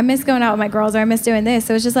 dang, I miss going out with my girls, or I miss doing this.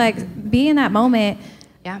 So it's just like, be in that moment.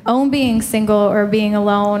 Yeah. Own being single or being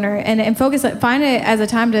alone, and focus. Find it as a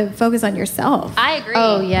time to focus on yourself. I agree.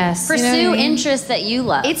 Oh, yes. Pursue You know what I mean? interests that you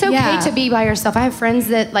love. It's okay to be by yourself. I have friends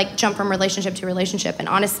that like jump from relationship to relationship, and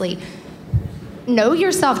honestly, know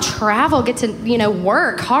yourself, travel, get to, you know,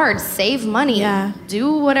 work hard, save money,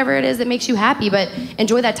 do whatever it is that makes you happy, but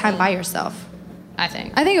enjoy that time by yourself. I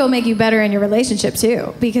think it will make you better in your relationship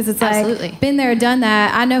too, because it's Absolutely. like, been there, done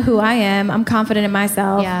that. I know who I am. I'm confident in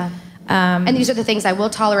myself. Yeah. And these are the things I will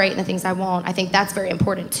tolerate and the things I won't. I think that's very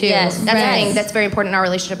important too. Yes. That's the thing that's very important in our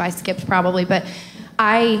relationship. I skipped probably, but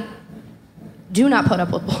I do not put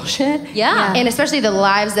up with bullshit. Yeah. And especially the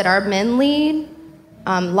lives that our men lead.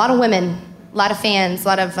 A lot of women, a lot of fans, a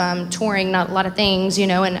lot of touring, not a lot of things, you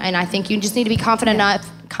know. And I think you just need to be confident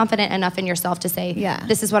enough in yourself to say,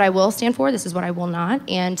 this is what I will stand for, this is what I will not,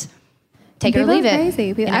 and take it or leave it. Crazy.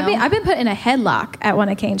 You know? I've been put in a headlock at one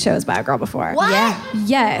of Kane's shows by a girl before. What? Yeah.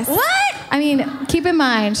 Yes. What? I mean, keep in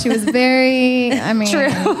mind, she was very, True.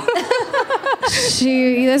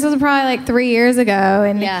 This was probably like 3 years ago,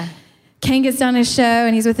 and Kane gets done his show,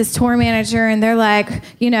 and he's with his tour manager, and they're like,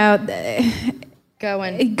 you know,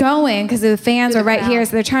 going because the fans are right here,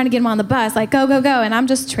 so they're trying to get him on the bus, like, go, and I'm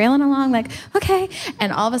just trailing along, like, okay,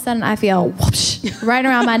 and all of a sudden I feel whoosh right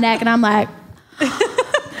around my neck, and I'm like,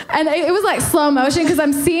 and it was like slow motion because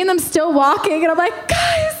I'm seeing them still walking, and I'm like,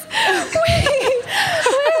 guys, wait,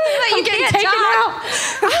 you can't taken out.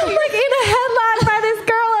 I'm like in a headlock by this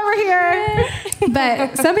girl over here.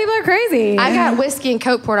 But some people are crazy. I got whiskey and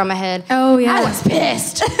Coke poured on my head. Oh yeah, I was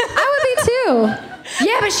pissed. I would be too.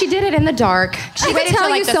 Yeah, but she did it in the dark. She waited tell till,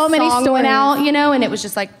 like, you the so many song stories. went out, you know, and it was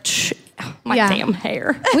just like, my damn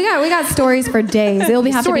hair. We got stories for days. It'll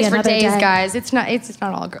have stories to be for another days, day. guys. It's not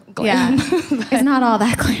all glam. Yeah, it's not all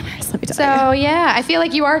that glamorous. Let me tell you. So yeah, I feel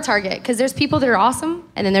like you are a target because there's people that are awesome,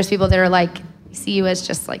 and then there's people that are like see you as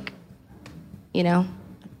just like, you know,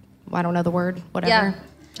 I don't know the word, whatever. Yeah.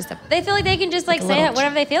 They feel like they can just like say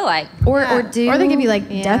whatever they feel like. Or they give you like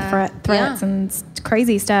death threats and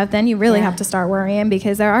crazy stuff. Then you really have to start worrying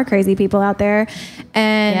because there are crazy people out there.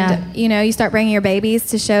 And you know, you start bringing your babies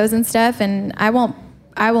to shows and stuff, and I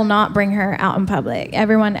will not bring her out in public.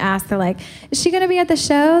 Everyone asks, they're like, is she going to be at the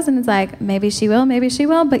shows? And it's like, maybe she will,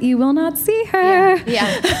 but you will not see her.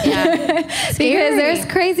 Yeah. Because there's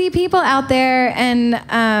crazy people out there,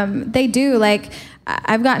 and they do, like,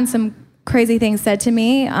 I've gotten some crazy things said to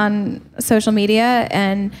me on social media,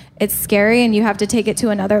 and it's scary, and you have to take it to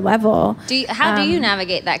another level. How do you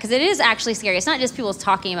navigate that? Because it is actually scary. It's not just people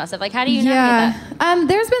talking about stuff. Like, how do you navigate that?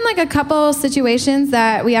 There's been like a couple situations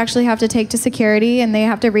that we actually have to take to security, and they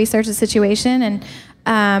have to research the situation,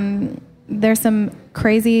 and there's some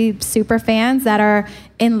crazy super fans that are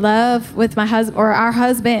in love with my husband or our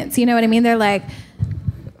husbands. You know what I mean? They're like,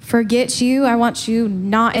 forget you. I want you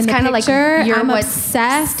not in the picture. It's kind of like you're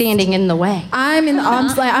obsessed. Standing in the way. I'm in the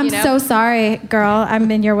arms. Like, I'm so sorry, girl.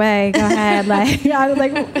 I'm in your way. Go ahead.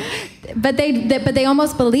 But they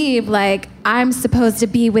almost believe like I'm supposed to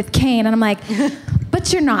be with Kane, and I'm like,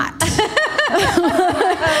 but you're not. But you're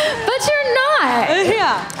not.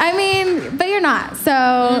 Yeah. I mean, but you're not.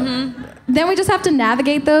 So. Then we just have to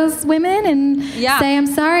navigate those women and say, I'm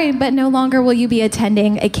sorry, but no longer will you be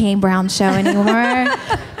attending a Kane Brown show anymore.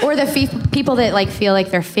 Or the people that like feel like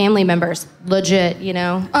they're family members, legit, you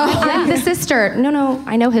know. Oh, I'm the sister. No,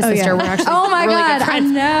 I know his sister. Yeah. We're actually my really God, good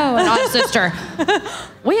friends. I know. Not his sister.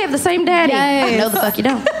 We have the same daddy. Yes. No, the fuck you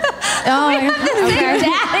don't. Oh my God. Okay.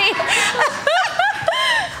 Daddy.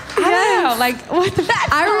 I don't know. Like, what the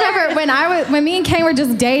fuck? I remember when me and Kane were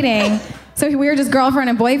just dating. So we were just girlfriend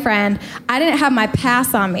and boyfriend. I didn't have my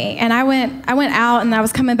pass on me, and I went out, and I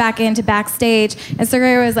was coming back into backstage, and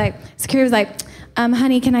security was like,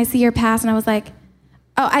 honey, can I see your pass? And I was like,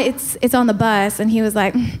 it's on the bus. And he was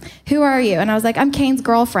like, who are you? And I was like, I'm Kane's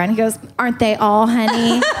girlfriend. He goes, aren't they all,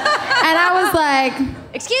 honey? And I was like,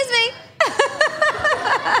 excuse me.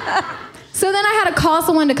 So then I had to call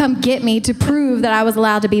someone to come get me to prove that I was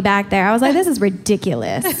allowed to be back there. I was like, this is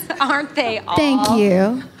ridiculous. Aren't they all? Thank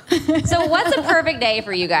you. So what's a perfect day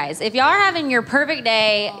for you guys? If y'all are having your perfect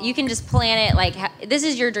day, you can just plan it like, this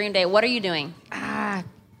is your dream day. What are you doing?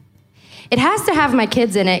 It has to have my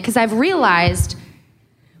kids in it, because I've realized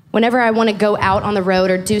whenever I want to go out on the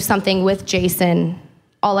road or do something with Jason,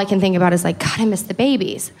 all I can think about is like, God, I miss the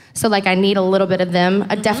babies. So like I need a little bit of them.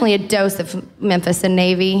 Definitely a dose of Memphis and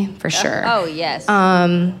Navy for sure. Oh, yes.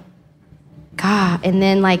 God, and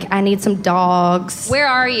then like I need some dogs. Where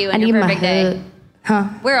are you in your perfect day? Huh?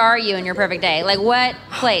 Where are you in your perfect day? Like, what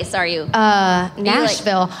place are you?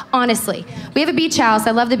 Nashville, honestly. We have a beach house.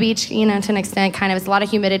 I love the beach, you know, to an extent, kind of. It's a lot of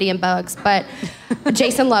humidity and bugs, but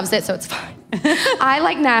Jason loves it, so it's fine. I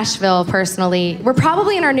like Nashville, personally. We're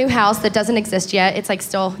probably in our new house that doesn't exist yet. It's like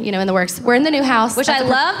still, you know, in the works. We're in the new house. Which I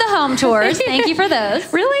love the home tours. Thank you for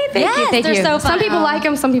those. Really? Thank you. Thank they're you. so fun. Some people like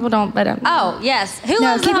them, some people don't, but... Oh, yes. Who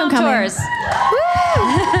loves the home tours?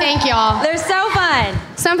 Thank y'all. They're so fun.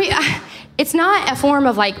 Some people... It's not a form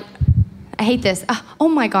of like, I hate this. Oh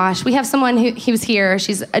my gosh, we have someone he was here.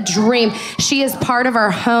 She's a dream. She is part of our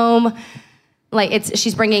home. Like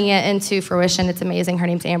she's bringing it into fruition. It's amazing. Her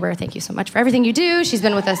name's Amber. Thank you so much for everything you do. She's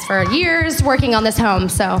been with us for years working on this home.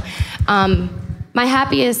 So my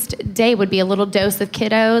happiest day would be a little dose of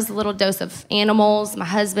kiddos, a little dose of animals, my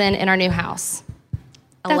husband, and our new house.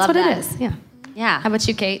 That's what it is. Yeah. Yeah. How about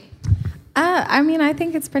you, Kate? I mean, I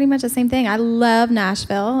think it's pretty much the same thing. I love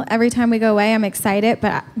Nashville. Every time we go away, I'm excited.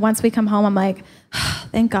 But once we come home, I'm like, oh,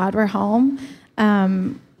 thank God we're home.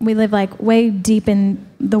 We live like way deep in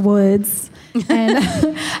the woods. And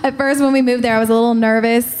at first when we moved there, I was a little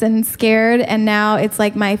nervous and scared. And now it's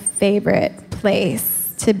like my favorite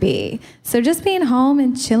place to be. So just being home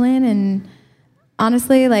and chilling, and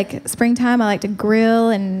honestly, like springtime, I like to grill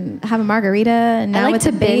and have a margarita. And now I like with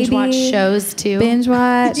to the baby, binge watch shows too. Binge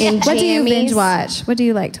watch. In What do you jammies. binge watch? What do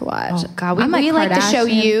you like to watch? Oh God, we like the show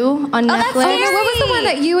You on Netflix. What was the one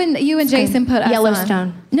that you and Jason put us Yellowstone.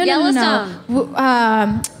 on? No.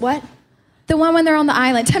 Yellowstone. What? The one when they're on the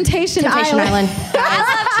island, Temptation Island. I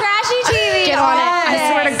love trashy TV. Get on it.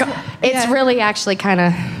 I swear to God. It's really actually kind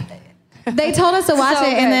of... They told us to watch So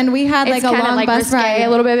it, good. and then we had like It's a kinda long like bus risque ride a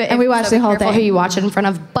little bit, and we watched the whole careful thing. who you watch it in front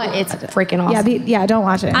of, but it's freaking awesome. Yeah, don't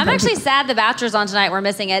watch it. I'm actually sad The Bachelor's on tonight. We're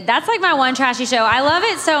missing it. That's like my one trashy show. I love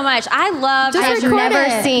it so much. I love Just trashy. I've record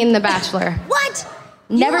never it. seen The Bachelor. What?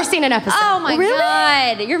 Never seen an episode. Oh my Really?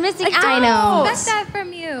 God. You're missing out. I know. That's that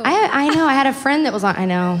from you. I know. I had a friend that was on. I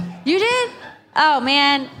know. You did? Oh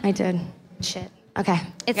man. I did. Shit. Okay.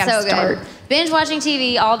 It's Gotta so start. good. Binge watching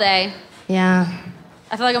TV all day. Yeah.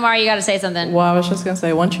 I feel like Amari, you got to say something. Well, I was just going to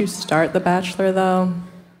say, once you start The Bachelor, though,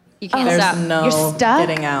 You can't There's stop. no You're stuck?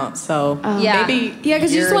 getting out. So Yeah. maybe because you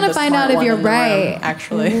just you're want to the find smart out if one you're in the room, right.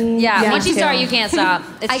 actually. Yeah, once you too. start, you can't stop.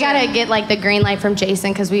 It's I gotta true. get like the green light from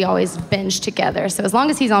Jason because we always binge together. So as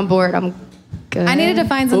long as he's on board, I'm good. I needed to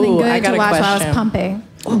find something Ooh, I good got to a watch while I was question.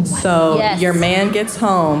 pumping. So Yes. your man gets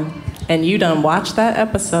home and you done watch that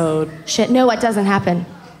episode Shit, no, it doesn't happen.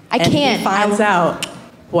 I and can't. he finds out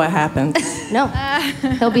what happens. No.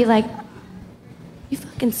 He'll be like, you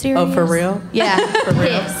fucking serious? Oh, for real? Yeah. For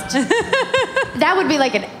real. That would be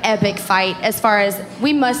like an epic fight as far as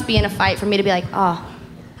we must be in a fight for me to be like, oh,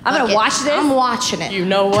 I'm gonna fuck it. watch this? I'm watching it. You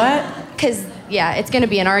know what? Because, yeah, it's going to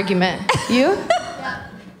be an argument. You?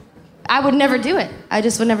 I would never do it. I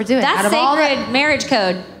just would never do it. That's Out of all sacred marriage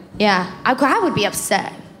code. yeah. I would be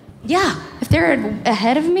upset. Yeah. If they're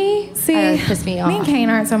ahead of me, See, that would piss me off. me and Kane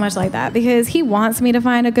aren't so much like that because he wants me to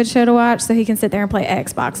find a good show to watch so he can sit there and play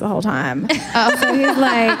Xbox the whole time. So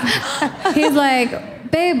he's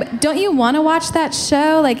like, babe, don't you want to watch that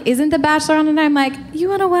show? Like, isn't The Bachelor on? And I'm like, you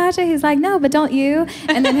want to watch it? He's like, no, but don't you?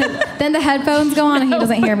 And then the headphones go on and he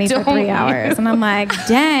doesn't hear me for 3 hours. And I'm like,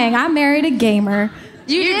 dang, I married a gamer.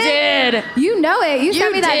 You did. You know it. You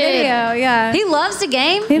sent me that did. video. Yeah. He loves to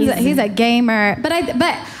game. He's a gamer, but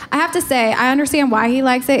I have to say I understand why he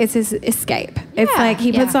likes it. It's his escape. It's like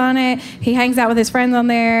he puts on it. He hangs out with his friends on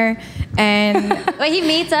there, and Wait, he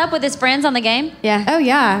meets up with his friends on the game? Yeah. oh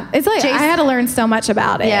yeah, it's like Jason- I had to learn so much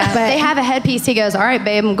about it. Yeah, but they have a headpiece. He goes, all right,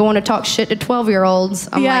 babe, I'm going to talk shit to 12-year-olds.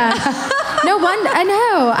 I'm yeah. like, No one. I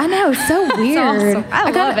know. So weird. awesome.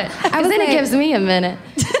 I love it. I was Then like, it gives me a minute.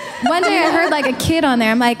 one day I heard like a kid on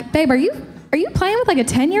there. I'm like, babe, are you playing with like a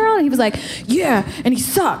 10-year-old? And he was like, yeah, and he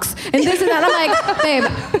sucks. And this and that. I'm like,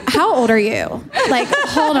 babe, how old are you? Like,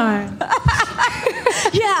 hold on.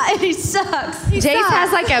 Yeah, and he sucks. Jace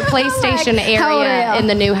has like a PlayStation how old are area you? in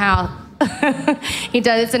the new house. He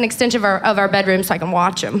does. It's an extension of our bedroom so I can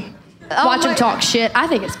watch him. Watch him talk shit. I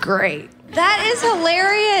think it's great. That is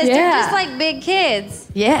hilarious. They're Yeah. just like big kids.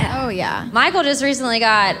 Yeah. Oh yeah. Michael just recently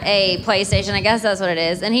got a PlayStation. I guess that's what it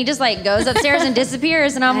is. And he just like goes upstairs and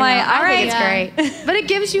disappears. And I'm like, all I right. think it's great. But it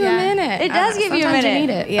gives you a minute. It does give you a Sometimes minute.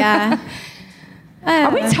 need it. Yeah.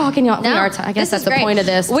 Are we talking, y'all? No, We are. I guess this that's is the great. point of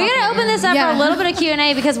this. We're gonna open this up Yeah. for a little bit of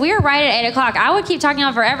Q&A because we are right at 8 o'clock. I would keep talking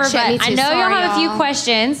on forever, Shit, me but I too. know y'all Sorry, have a few y'all.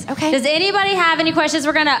 questions. Okay. Does anybody have any questions?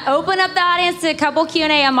 We're gonna open up the audience to a couple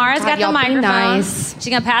Q&A. Amara's God, got the y'all be microphone. nice. She's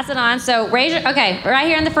gonna pass it on. So raise your, okay, right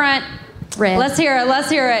here in the front. Red. Let's hear it.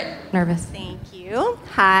 Let's hear it. Nervous. Thank you.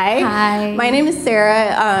 Hi. Hi. My name is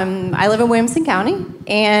Sarah. I live in Williamson County,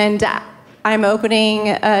 and I'm opening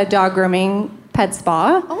a dog grooming pet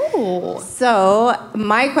spa. Oh. So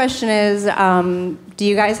my question is, do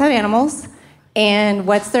you guys have animals? And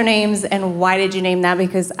what's their names, and why did you name that?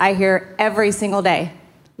 Because I hear every single day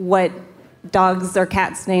what dogs or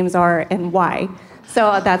cats' names are and why.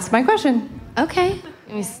 So that's my question. Okay.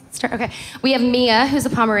 Let me start. Okay. We have Mia, who's a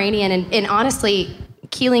Pomeranian, and honestly,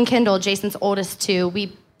 Keeling Kendall, Jason's oldest two,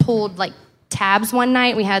 we pulled like tabs one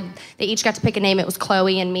night. They each got to pick a name. It was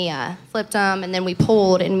Chloe and Mia. Flipped them, and then we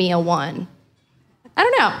pulled, and Mia won. I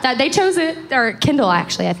don't know. They chose it, or Kendall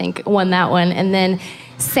actually, I think, won that one. And then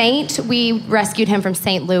Saint, we rescued him from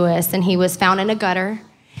St. Louis, and he was found in a gutter.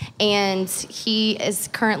 And he is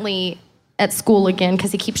currently at school again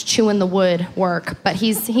because he keeps chewing the wood work, but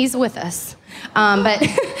he's with us. But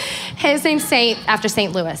his name's Saint after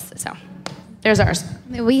St.Louis, so there's ours.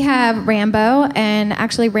 We have Rambo, and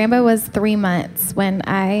actually Rambo was 3 months when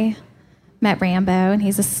I met Rambo, and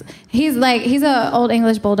he's a old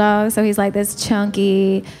English bulldog, so he's like this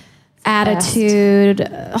chunky attitude,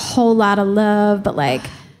 a whole lot of love, but like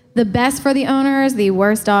the best for the owners, the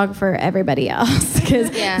worst dog for everybody else because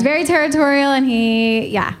he's very territorial, and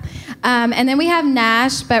and then we have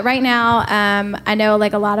Nash, but right now I know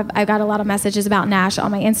like I've got a lot of messages about Nash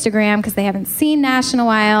on my Instagram because they haven't seen Nash in a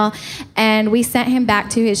while, and we sent him back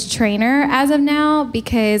to his trainer as of now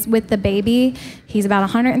because with the baby, he's about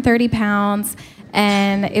 130 pounds,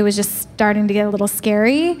 and it was just starting to get a little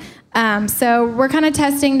scary. So we're kind of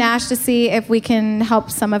testing Nash to see if we can help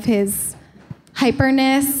some of his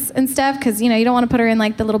hyperness and stuff because, you know, you don't want to put her in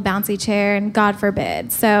like the little bouncy chair, and God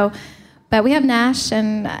forbid. So, but we have Nash,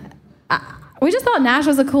 and we just thought Nash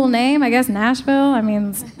was a cool name. I guess Nashville. I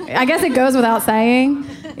mean, I guess it goes without saying.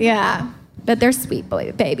 Yeah, but they're sweet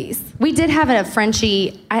babies. We did have a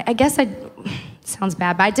Frenchie. I guess sounds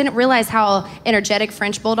bad, but I didn't realize how energetic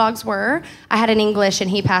French bulldogs were. I had an English, and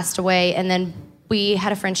he passed away, and then we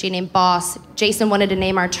had a Frenchie named Boss. Jason wanted to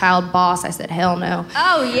name our child Boss. I said, hell no.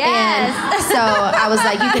 Oh, yes. And so I was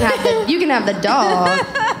like, you can have the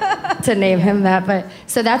dog. to name him that, but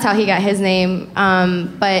so that's how he got his name.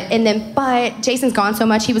 But Jason's gone so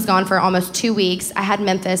much. He was gone for almost 2 weeks. I had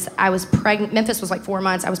Memphis. I was pregnant. Memphis was like 4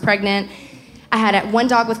 months. I was pregnant. I had one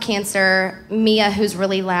dog with cancer, Mia, who's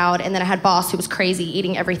really loud, and then I had Boss, who was crazy,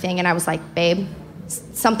 eating everything. And I was like, babe,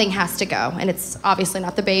 something has to go. And it's obviously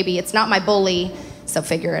not the baby. It's not my bully, so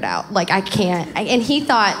figure it out. Like, I can't. And he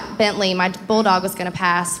thought Bentley, my bulldog, was going to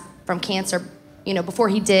pass from cancer, before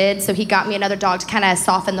he did. So he got me another dog to kind of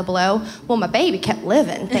soften the blow. Well, my baby kept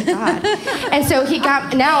living, thank God. And so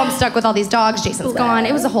now I'm stuck with all these dogs. Jason's gone.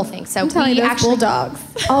 It was a whole thing. So we actually bulldogs.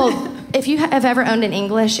 Oh, if you have ever owned an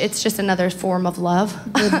English, it's just another form of love.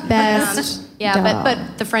 The best. Yeah,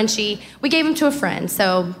 but the Frenchie, we gave him to a friend.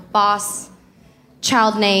 So Boss,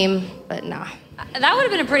 child name, but nah. That would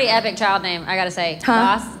have been a pretty epic child name, I gotta say.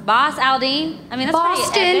 Huh? Boss Aldine. I mean, that's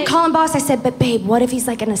Boston, pretty epic. call him Boss. I said, but babe, what if he's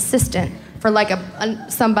like an assistant for like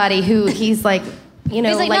somebody who he's like, He's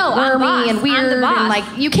like, no, wormy and weird, I'm the boss. and like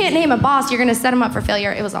you can't name a boss. You're gonna set him up for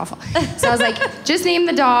failure. It was awful. So I was like, just name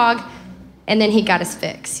the dog, and then he got his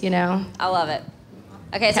fix. I love it.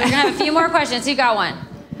 Okay, so we're gonna have a few more questions. Who got one?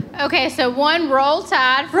 Okay, so one, Roll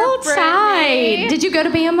Tide for Roll Brittany. Tide. Did you go to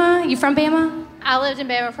Bama? You from Bama? I lived in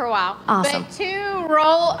Bama for a while. Awesome. But two,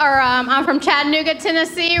 I'm from Chattanooga,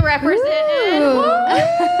 Tennessee, representing.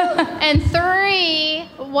 And three,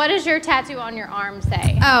 what does your tattoo on your arm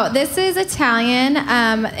say? Oh, this is Italian,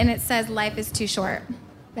 and it says "Life is too short."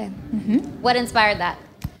 What inspired that?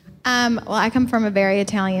 Well, I come from a very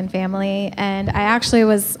Italian family, and I actually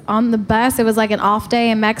was on the bus. It was like an off day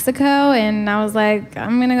in Mexico, and I was like,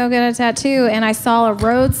 I'm going to go get a tattoo. And I saw a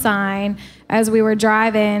road sign as we were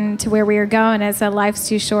driving to where we were going. It said, "Life's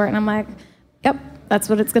too short." And I'm like, yep, that's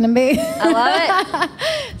what it's going to be. I love it.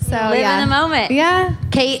 So live in the moment. Yeah.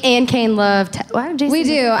 Kate and Kane love we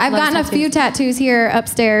do. I've gotten a few tattoos here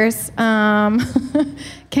upstairs.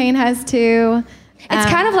 Kane has two.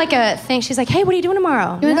 It's kind of like a thing. She's like, hey, what are you doing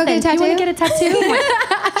tomorrow? You want to go get a tattoo? You want to get a tattoo? I'm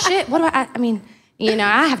like, shit, what do I mean,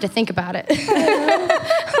 I have to think about it.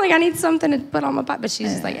 Like, I need something to put on my butt. But she's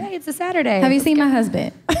just like, hey, it's a Saturday. Have you seen my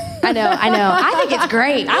husband? I know. I think it's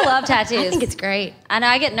great. I love tattoos. I think it's great. I know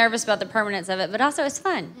I get nervous about the permanence of it, but also it's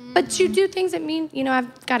fun. But you do things that mean,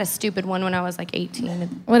 I've got a stupid one when I was like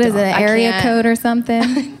 18. What is it, an area code or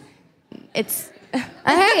something? It's... Hey,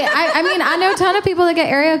 I know a ton of people that get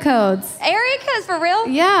area codes. Area codes for real?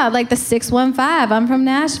 Yeah, like the 615. I'm from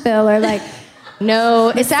Nashville, or like. No,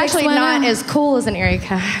 it's actually not as cool as an area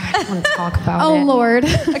code. I don't want to talk about it. Oh, Lord.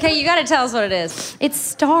 Okay, you got to tell us what it is. It's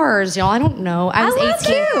stars, y'all. I don't know. I was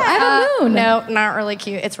 18. I have a moon. No, not really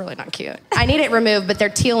cute. It's really not cute. I need it removed, but they're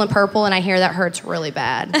teal and purple, and I hear that hurts really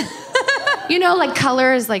bad. Like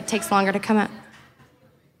colors, like takes longer to come out.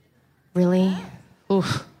 Really?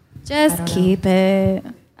 Oof. Just keep it.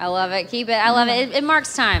 I love it. Keep it. I love it. It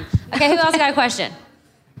marks time. Okay, who else got a question?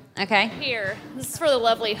 Okay. Here. This is for the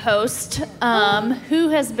lovely host. Who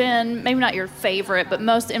has been, maybe not your favorite, but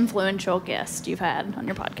most influential guest you've had on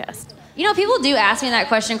your podcast? People do ask me that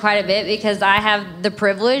question quite a bit because I have the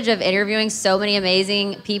privilege of interviewing so many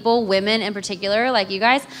amazing people, women in particular, like you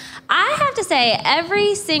guys. I have to say,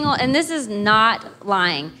 every single, and this is not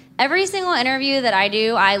lying, every single interview that I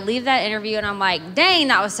do, I leave that interview and I'm like, dang,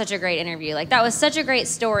 that was such a great interview. Like, that was such a great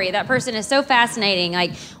story. That person is so fascinating.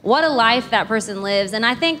 Like, what a life that person lives. And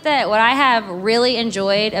I think that what I have really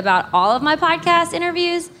enjoyed about all of my podcast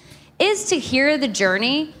interviews is to hear the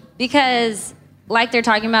journey, because like they're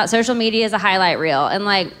talking about, social media is a highlight reel. And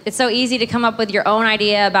like, it's so easy to come up with your own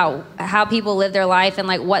idea about how people live their life and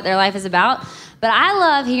like what their life is about. But I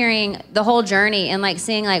love hearing the whole journey and like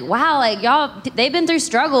seeing like, wow, like y'all, they've been through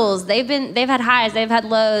struggles. They've had highs, they've had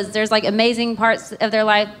lows. There's like amazing parts of their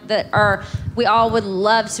life that we all would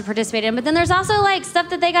love to participate in. But then there's also like stuff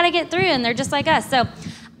that they got to get through, and they're just like us. So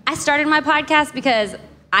I started my podcast because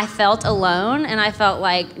I felt alone, and I felt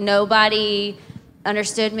like nobody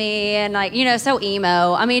understood me, and like, so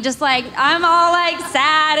emo. I mean, just like, I'm all like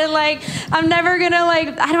sad and like, I'm never gonna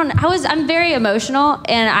like, I'm very emotional,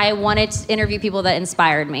 and I wanted to interview people that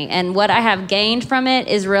inspired me. And what I have gained from it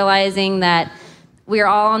is realizing that we are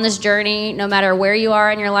all on this journey, no matter where you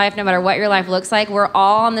are in your life, no matter what your life looks like, we're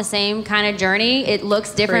all on the same kind of journey. It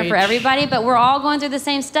looks different for everybody, but we're all going through the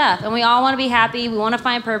same stuff, and we all want to be happy. We want to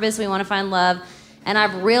find purpose. We want to find love. And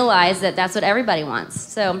I've realized that that's what everybody wants.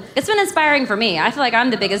 So it's been inspiring for me. I feel like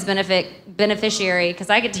I'm the biggest beneficiary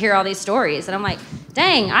because I get to hear all these stories. And I'm like,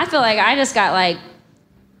 dang, I feel like I just got like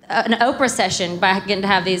an Oprah session by getting to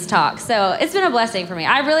have these talks. So it's been a blessing for me.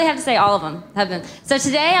 I really have to say all of them have been. So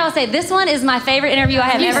today I will say this one is my favorite interview I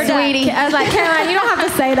have ever done. Sweetie. I was like, Caroline, you don't have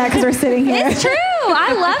to say that because we're sitting here. It's true.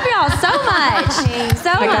 I love y'all so much.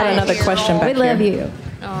 I got another question back here. We love you.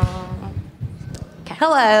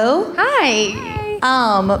 Hello. Hi.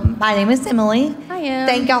 My name is Emily. Hi.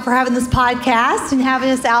 Thank y'all for having this podcast and having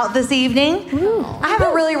us out this evening. I have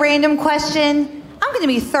a really random question. I'm going to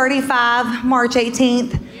be 35 March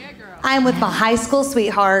 18th. I'm with my high school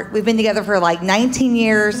sweetheart. We've been together for like 19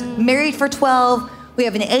 years, married for 12. We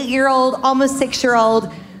have an 8-year-old, almost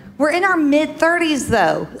 6-year-old. We're in our mid-30s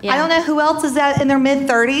though. I don't know who else is in their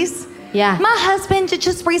mid-30s. Yeah. My husband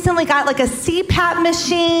just recently got like a CPAP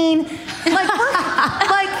machine.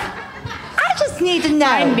 I just need to know.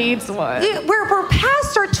 I need one. We're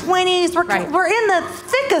past our 20s. We're in the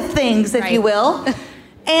thick of things, if you will.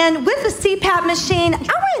 And with the CPAP machine, I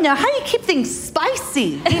want to know how you keep things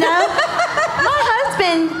spicy, you know? My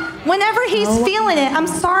husband, whenever he's feeling it, I'm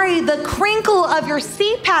sorry, the crinkle of your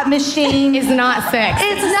CPAP machine is not sexy.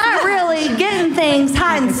 It's not really getting things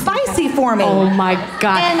hot and spicy for me. Oh my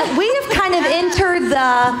God. And we have kind of entered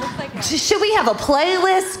should we have a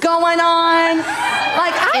playlist going on?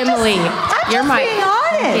 Emily, you're my being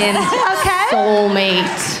honest. Okay?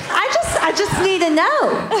 soulmate. I just need to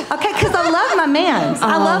know, okay? Because I love my man.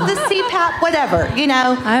 I love the CPAP, whatever, you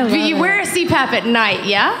know. You wear a CPAP at night,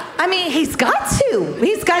 yeah? I mean, he's got to.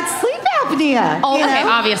 He's got sleep apnea. Oh, you okay, know?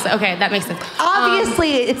 obviously. Okay, that makes sense.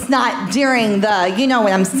 Obviously, it's not during you know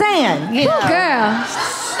what I'm saying. You know? Girl.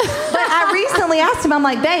 But I recently asked him, I'm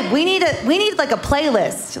like, babe, we need like a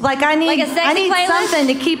playlist. I need playlist? something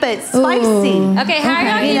to keep it spicy. Okay, how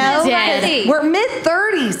are y'all keeping it spicy? We're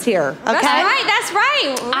mid-30s here, okay? That's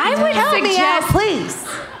right. I would Help me out, suggest, please.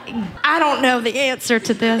 I don't know the answer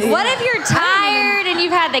to this. What if you're tired and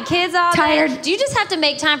you've had the kids all Tired. day? Do you just have to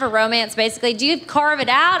make time for romance, basically? Do you carve it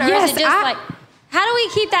out? Or Yes, is it just how do we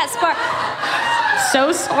keep that spark?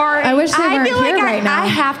 So sorry. I wish they weren't feel here like right now. I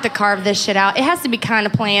have to carve this shit out. It has to be kind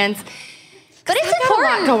of planned. But it's I got a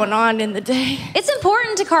important. lot going on in the day. It's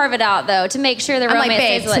important to carve it out, though, to make sure the I'm romance like,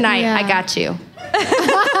 babe, stays lit. tonight, I got you.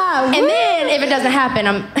 And then if it doesn't happen,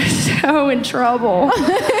 I'm so in trouble.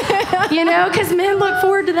 You know, because men look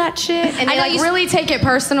forward to that shit and they really take it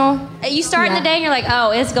personal. You start in the day and you're like,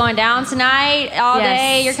 oh, it's going down tonight all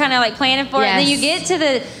day. You're kind of like planning for it. And then you get to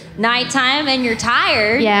the nighttime and you're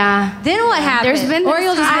tired. Yeah. Then what happens? Or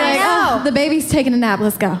you'll just be like, oh, the baby's taking a nap.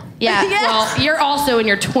 Let's go. Yeah. Well, you're also in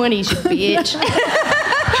your 20s, you bitch.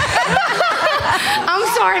 I'm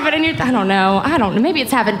sorry, but I don't know. Maybe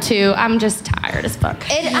it's happened too. I'm just tired as fuck.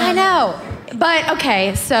 I know. But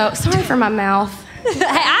okay, so sorry for my mouth. Hey,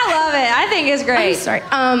 I love it. I think it's great. I'm sorry.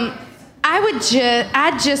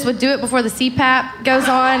 I just would do it before the CPAP goes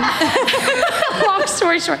on. Long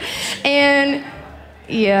story short. And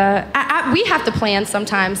yeah, we have to plan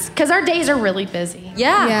sometimes because our days are really busy.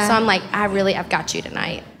 Yeah. So I'm like, I've got you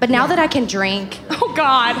tonight. But now that I can drink, oh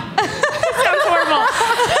God, that sounds horrible.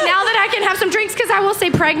 Now that I can have some drinks, because I will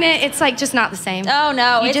say pregnant, it's like just not the same. Oh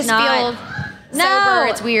no, you it's just not. feel sober.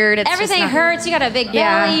 It's weird. It's everything just not, hurts. You got a big belly.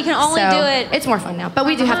 Yeah, You can only do it. It's more fun now, but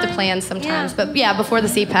we do have to plan sometimes. But yeah, before the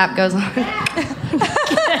CPAP goes on.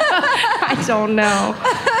 I don't know.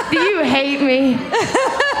 Do you hate me?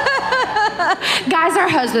 Guys, our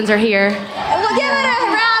husbands are here. Well, give it a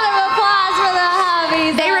round of applause for the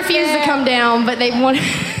hubbies. They refuse to come down, but they want.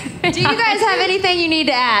 Do you guys have anything you need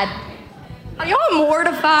to add? Are y'all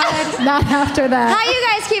mortified? Not after that. How you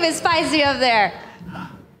guys keep it spicy up there?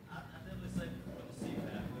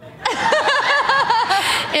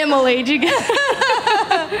 Emily, did you get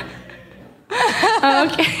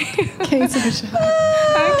Okay. Kane took a shot.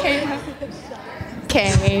 Okay.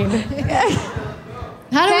 Kane.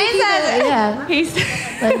 How do we keep it? Yeah.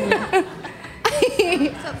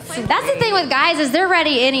 That's the thing with guys is they're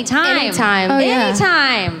ready anytime. Anytime. Oh, yeah.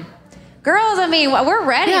 Anytime. Girls, I mean, we're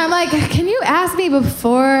ready. Yeah, I'm like, can you ask me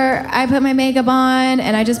before I put my makeup on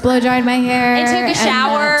and I just blow dried my hair And took a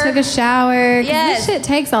shower. took a shower. 'Cause Yes. This shit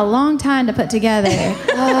takes a long time to put together,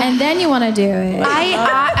 and then you want to do it.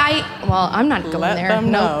 Well, I'm not going Let there.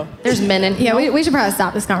 them No, know. there's men in. Yeah, we should probably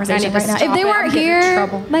stop this conversation I need right to now. stop If they it. weren't I'm getting in here,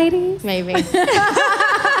 trouble. ladies, Maybe.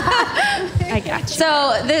 I got you.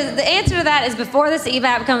 So the answer to that is before this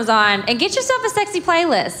EVAP comes on, and get yourself a sexy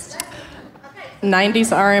playlist.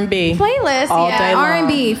 90s R&B. Playlist, all yeah. day long.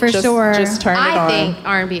 R&B for Just- sure. Just turn it on. I think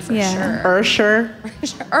R&B for sure. Ursher.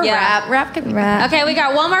 Or Yeah. rap could be Okay, we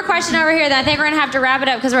got one more question over here. Then I think we're gonna have to wrap it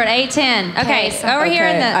up because we're at 8:10. Okay, over here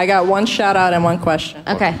in the. I got one shout out and one question.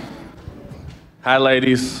 Okay. Hi,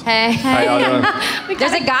 ladies. Hey. How y'all doing?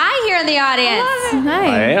 There's a guy here in the audience.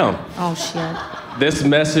 I am. Oh shit. This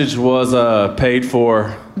message was paid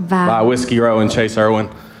for by Whiskey Row and Chase Irwin.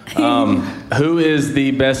 Who is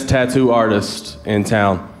the best tattoo artist in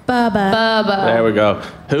town? Bubba. There we go.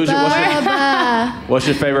 What's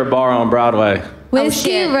your favorite bar on Broadway?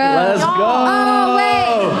 Whiskey Row. Let's go. Oh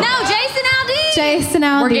wait. No, Jason Aldean. Jason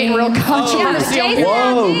Aldean. We're getting real controversial.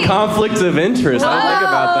 Whoa, conflicts of interest. I like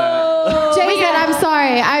about that. Jason, I'm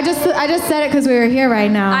sorry. I just said it because we were here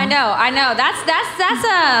right now. I know. That's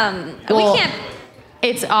Well, we can't.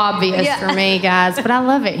 It's obvious for me, guys, but I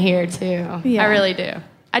love it here too. Yeah. I really do.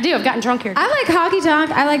 I do. I've gotten drunk here. I like Honky Tonk.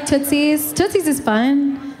 I like Tootsie's. Tootsie's is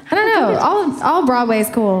fun. I don't know. All Broadway is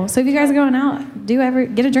cool. So if you guys are going out,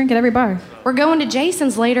 get a drink at every bar. We're going to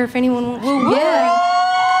Jason's later if anyone wants. Yeah.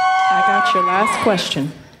 I got your last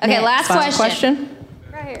question. Okay, last question.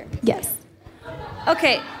 Right here. Yes.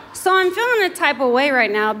 Okay, so I'm feeling a type of way right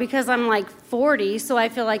now because I'm like 40, so I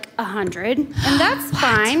feel like 100, and that's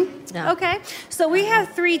fine. No. Okay, so we have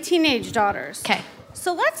 3 teenage daughters. Okay.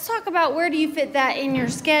 So let's talk about where do you fit that in your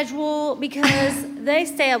schedule, because they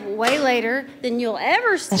stay up way later than you'll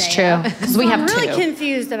ever stay That's true, up. 'cause we have I'm really 2.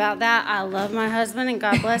 confused about that. I love my husband and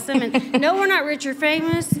God bless him, and no, we're not rich or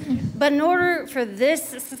famous, but in order for this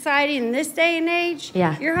society in this day and age,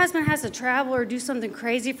 Yeah. your husband has to travel or do something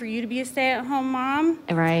crazy for you to be a stay-at-home mom.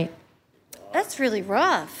 Right. That's really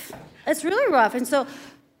rough. That's really rough. And so,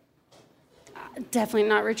 definitely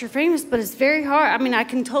not rich or famous, but it's very hard. I mean, I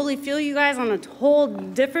can totally feel you guys on a whole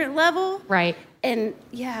different level. Right. And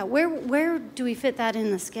yeah, where do we fit that in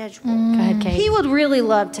the schedule? Go ahead, Kate. He would really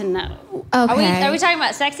love to know. Okay. Are we talking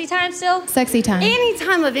about sexy time still? Sexy time. Any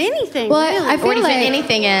time of anything, Well, really. I feel Or do you fit like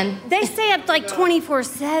anything in? They stay up like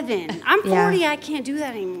 24/7. I'm 40, Yeah. I can't do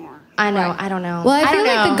that anymore. I know. I don't know. Well, I feel don't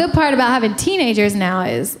like know. the good part about having teenagers now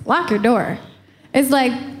is lock your door. It's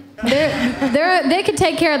like they can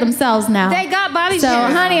take care of themselves now. They got bobby So,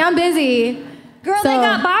 pins. honey, I'm busy. Girl, So- they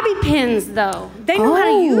got bobby pins though. They know how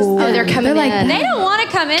to use them. Oh, they're coming like, in. They don't want to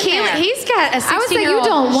come in Keely, there. he's got a 16-year-old. I would say you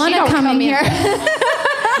don't want to come in here.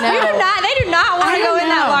 They do not want to go in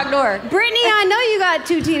that locked door. Brittany, I know you got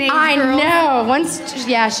 2 teenage I girls.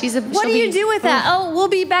 know. She's a. What do you do with that? Oh, we'll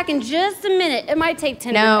be back in just a minute. It might take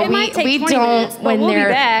 10 No, minutes. It might take we 20 don't minutes, but when we'll be they're-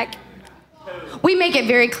 back. We make it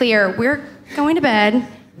very clear. We're going to bed.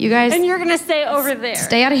 You guys And you're going to stay over there.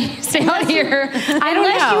 stay out of here. Stay out here. I don't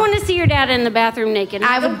Unless know. you want to see your dad in the bathroom naked.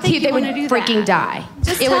 I don't would. think They you would want to do freaking that. die.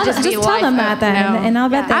 It would just be tell them that then, and I'll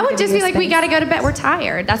bet I they'll would give just you be like, we space. got to go to bed. We're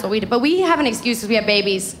tired. That's what we do. But we have an excuse because we have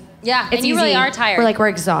babies. Yeah, It's and you really easy. are tired. We're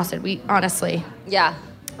exhausted. We honestly. Yeah.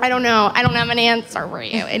 I don't know. I don't have an answer for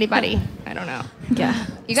you. Anybody? I don't know. Yeah.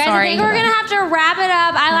 You guys, Sorry. I think we're gonna have to wrap it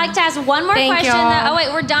up. I like to ask one more Thank question. y'all. Oh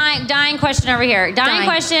wait, we're dying question over here. Dying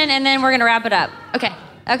question, and then we're gonna wrap it up. Okay.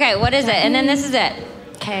 Okay, what is it? And then this is it.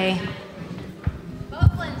 Okay.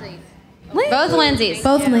 Both Lindsays.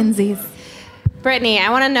 Both Lindsays. Brittany, I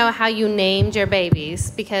want to know how you named your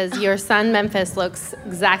babies because your son Memphis looks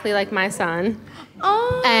exactly like my son.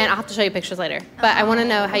 Oh. And I'll have to show you pictures later. But I want to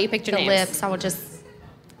know how you picked your The names. lips. I will just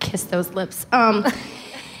kiss those lips.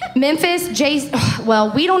 Memphis,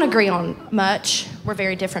 well, we don't agree on much. We're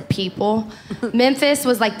very different people. Memphis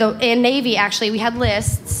was and Navy, actually, we had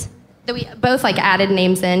lists that we both added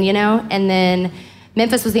names in, and then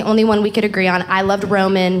Memphis was the only one we could agree on. I loved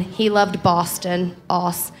Roman. He loved Boston,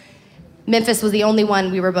 boss. Memphis was the only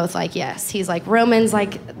one we were both yes. He's Roman's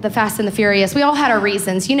the Fast and the Furious. We all had our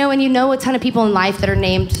reasons, and a ton of people in life that are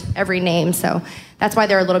named every name, so that's why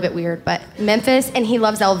they're a little bit weird. But Memphis, and he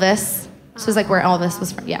loves Elvis, so it's where Elvis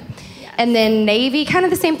was from, yeah. And then Navy, kind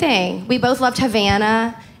of the same thing. We both loved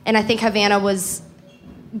Havana, and I think Havana was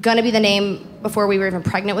gonna be the name before we were even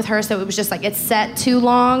pregnant with her, so it was just it's set too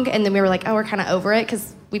long, and then we were we're kind of over it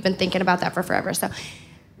because we've been thinking about that for forever. So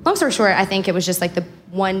long story short, I think it was just the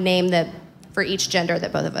one name that for each gender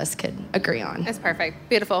that both of us could agree on. That's perfect.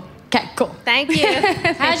 Beautiful. Okay, cool. Thank you.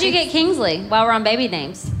 How'd you get Kingsley while we're on baby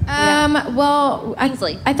names? Well,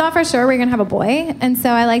 I thought for sure we were going to have a boy, and so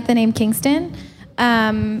I liked the name Kingston.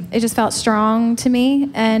 It just felt strong to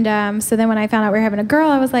me, and so then when I found out we were having a girl,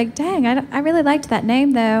 I was like, dang, I really liked that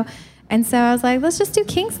name, though. And so I was like, let's just do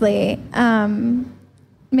Kingsley.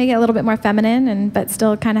 Make it a little bit more feminine, but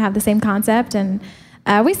still kind of have the same concept. And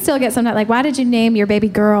we still get sometimes why did you name your baby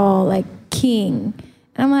girl King?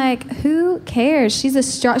 And I'm like, who cares? She's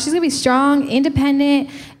gonna be strong, independent.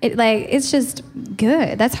 It's just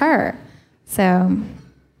good. That's her. So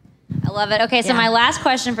I love it. Okay, so my last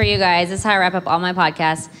question for you guys, this is how I wrap up all my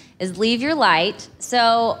podcasts, is leave your light.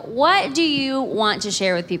 So what do you want to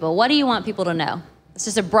share with people? What do you want people to know? It's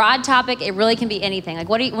just a broad topic. It really can be anything.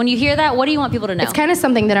 When you hear that, what do you want people to know? It's kind of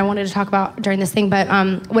something that I wanted to talk about during this thing, but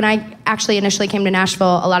when I actually initially came to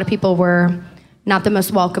Nashville, a lot of people were not the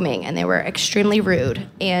most welcoming, and they were extremely rude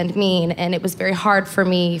and mean, and it was very hard for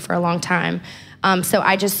me for a long time. So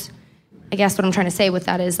I guess what I'm trying to say with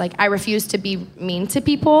that is I refuse to be mean to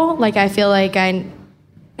people. I feel I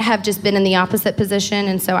have just been in the opposite position.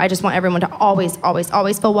 And so I just want everyone to always, always,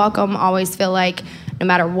 always feel welcome, always feel like no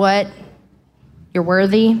matter what, you're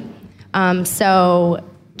worthy. So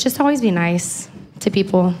just always be nice to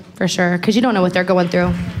people, for sure, because you don't know what they're going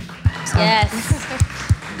through. So. Yes.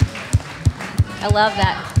 I love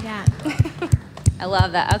that. Yeah. I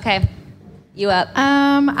love that. Okay. You up?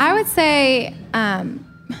 I would say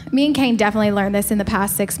me and Kane definitely learned this in the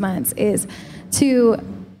past 6 months, is to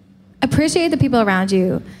appreciate the people around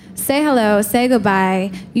you. Say hello, say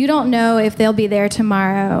goodbye. You don't know if they'll be there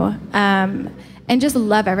tomorrow. And just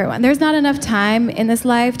love everyone. There's not enough time in this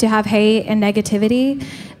life to have hate and negativity.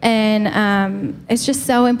 And it's just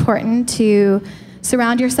so important to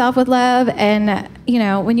surround yourself with love. And, you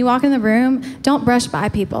know, when you walk in the room, don't brush by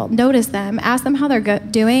people. Notice them. Ask them how they're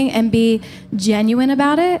doing and be genuine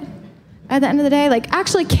about it. At the end of the day, like,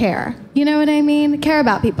 actually care. You know what I mean? Care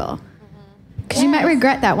about people. Because you might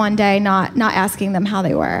regret that one day not asking them how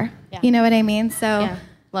they were. Yeah. You know what I mean? So. Yeah.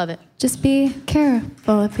 Love it. Just be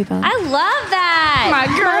careful of people. I love that. My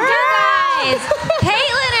girl. Guys.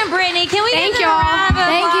 Caitlin and Brittany, can we Thank give y'all. them a round of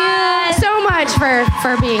Thank applause? you so much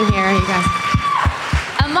for being here, you guys.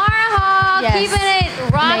 Amara Hall, Yes. keeping it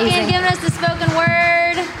rocking, Amazing. giving us the spoken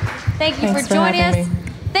word. Thank you Thanks for joining us. having me.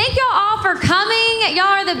 Thank y'all all for coming.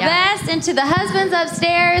 Y'all are the best. And to the husbands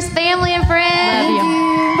upstairs, family and friends. Love you.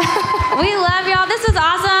 We love y'all. This was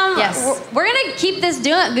awesome. Yes. We're going to keep this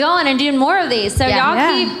going and doing more of these. So y'all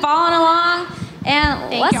keep following along. And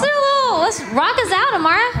let's rock us out,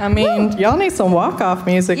 Amara. I mean, y'all need some walk-off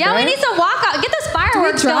music, Yeah, right? we need some walk-off. Get those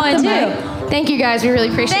fireworks drop going, the too. mic? Thank you, guys. We really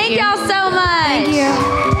appreciate you. Thank y'all so much. Thank you.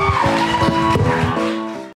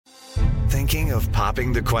 Thinking of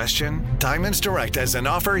popping the question? Diamonds Direct has an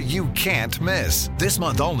offer you can't miss. This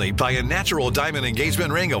month only, buy a natural diamond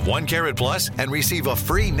engagement ring of 1 carat plus and receive a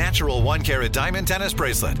free natural 1 carat diamond tennis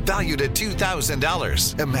bracelet valued at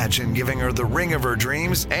 $2,000. Imagine giving her the ring of her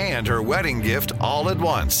dreams and her wedding gift all at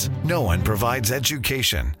once. No one provides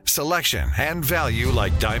education, selection, and value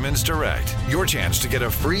like Diamonds Direct. Your chance to get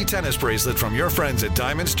a free tennis bracelet from your friends at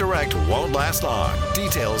Diamonds Direct won't last long.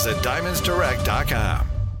 Details at diamondsdirect.com.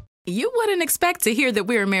 You wouldn't expect to hear that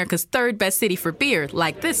we're America's 3rd best city for beer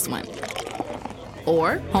like this one.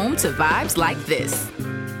 Or home to vibes like this.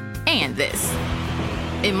 And this.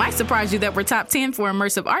 It might surprise you that we're top 10 for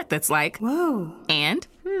immersive art that's like, whoa. And,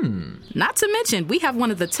 not to mention, we have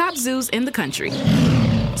one of the top zoos in the country.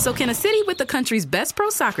 So can a city with the country's best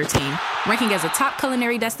pro soccer team, ranking as a top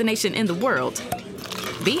culinary destination in the world,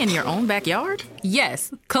 be in your own backyard?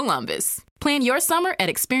 Yes, Columbus. Plan your summer at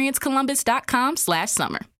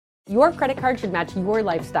experiencecolumbus.com/summer. Your credit card should match your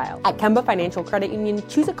lifestyle. At Kemba Financial Credit Union,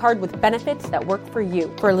 choose a card with benefits that work for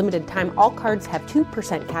you. For a limited time, all cards have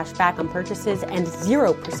 2% cash back on purchases and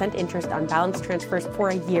 0% interest on balance transfers for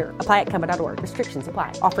a year. Apply at Kemba.org. Restrictions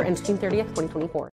apply. Offer ends June 30th, 2024.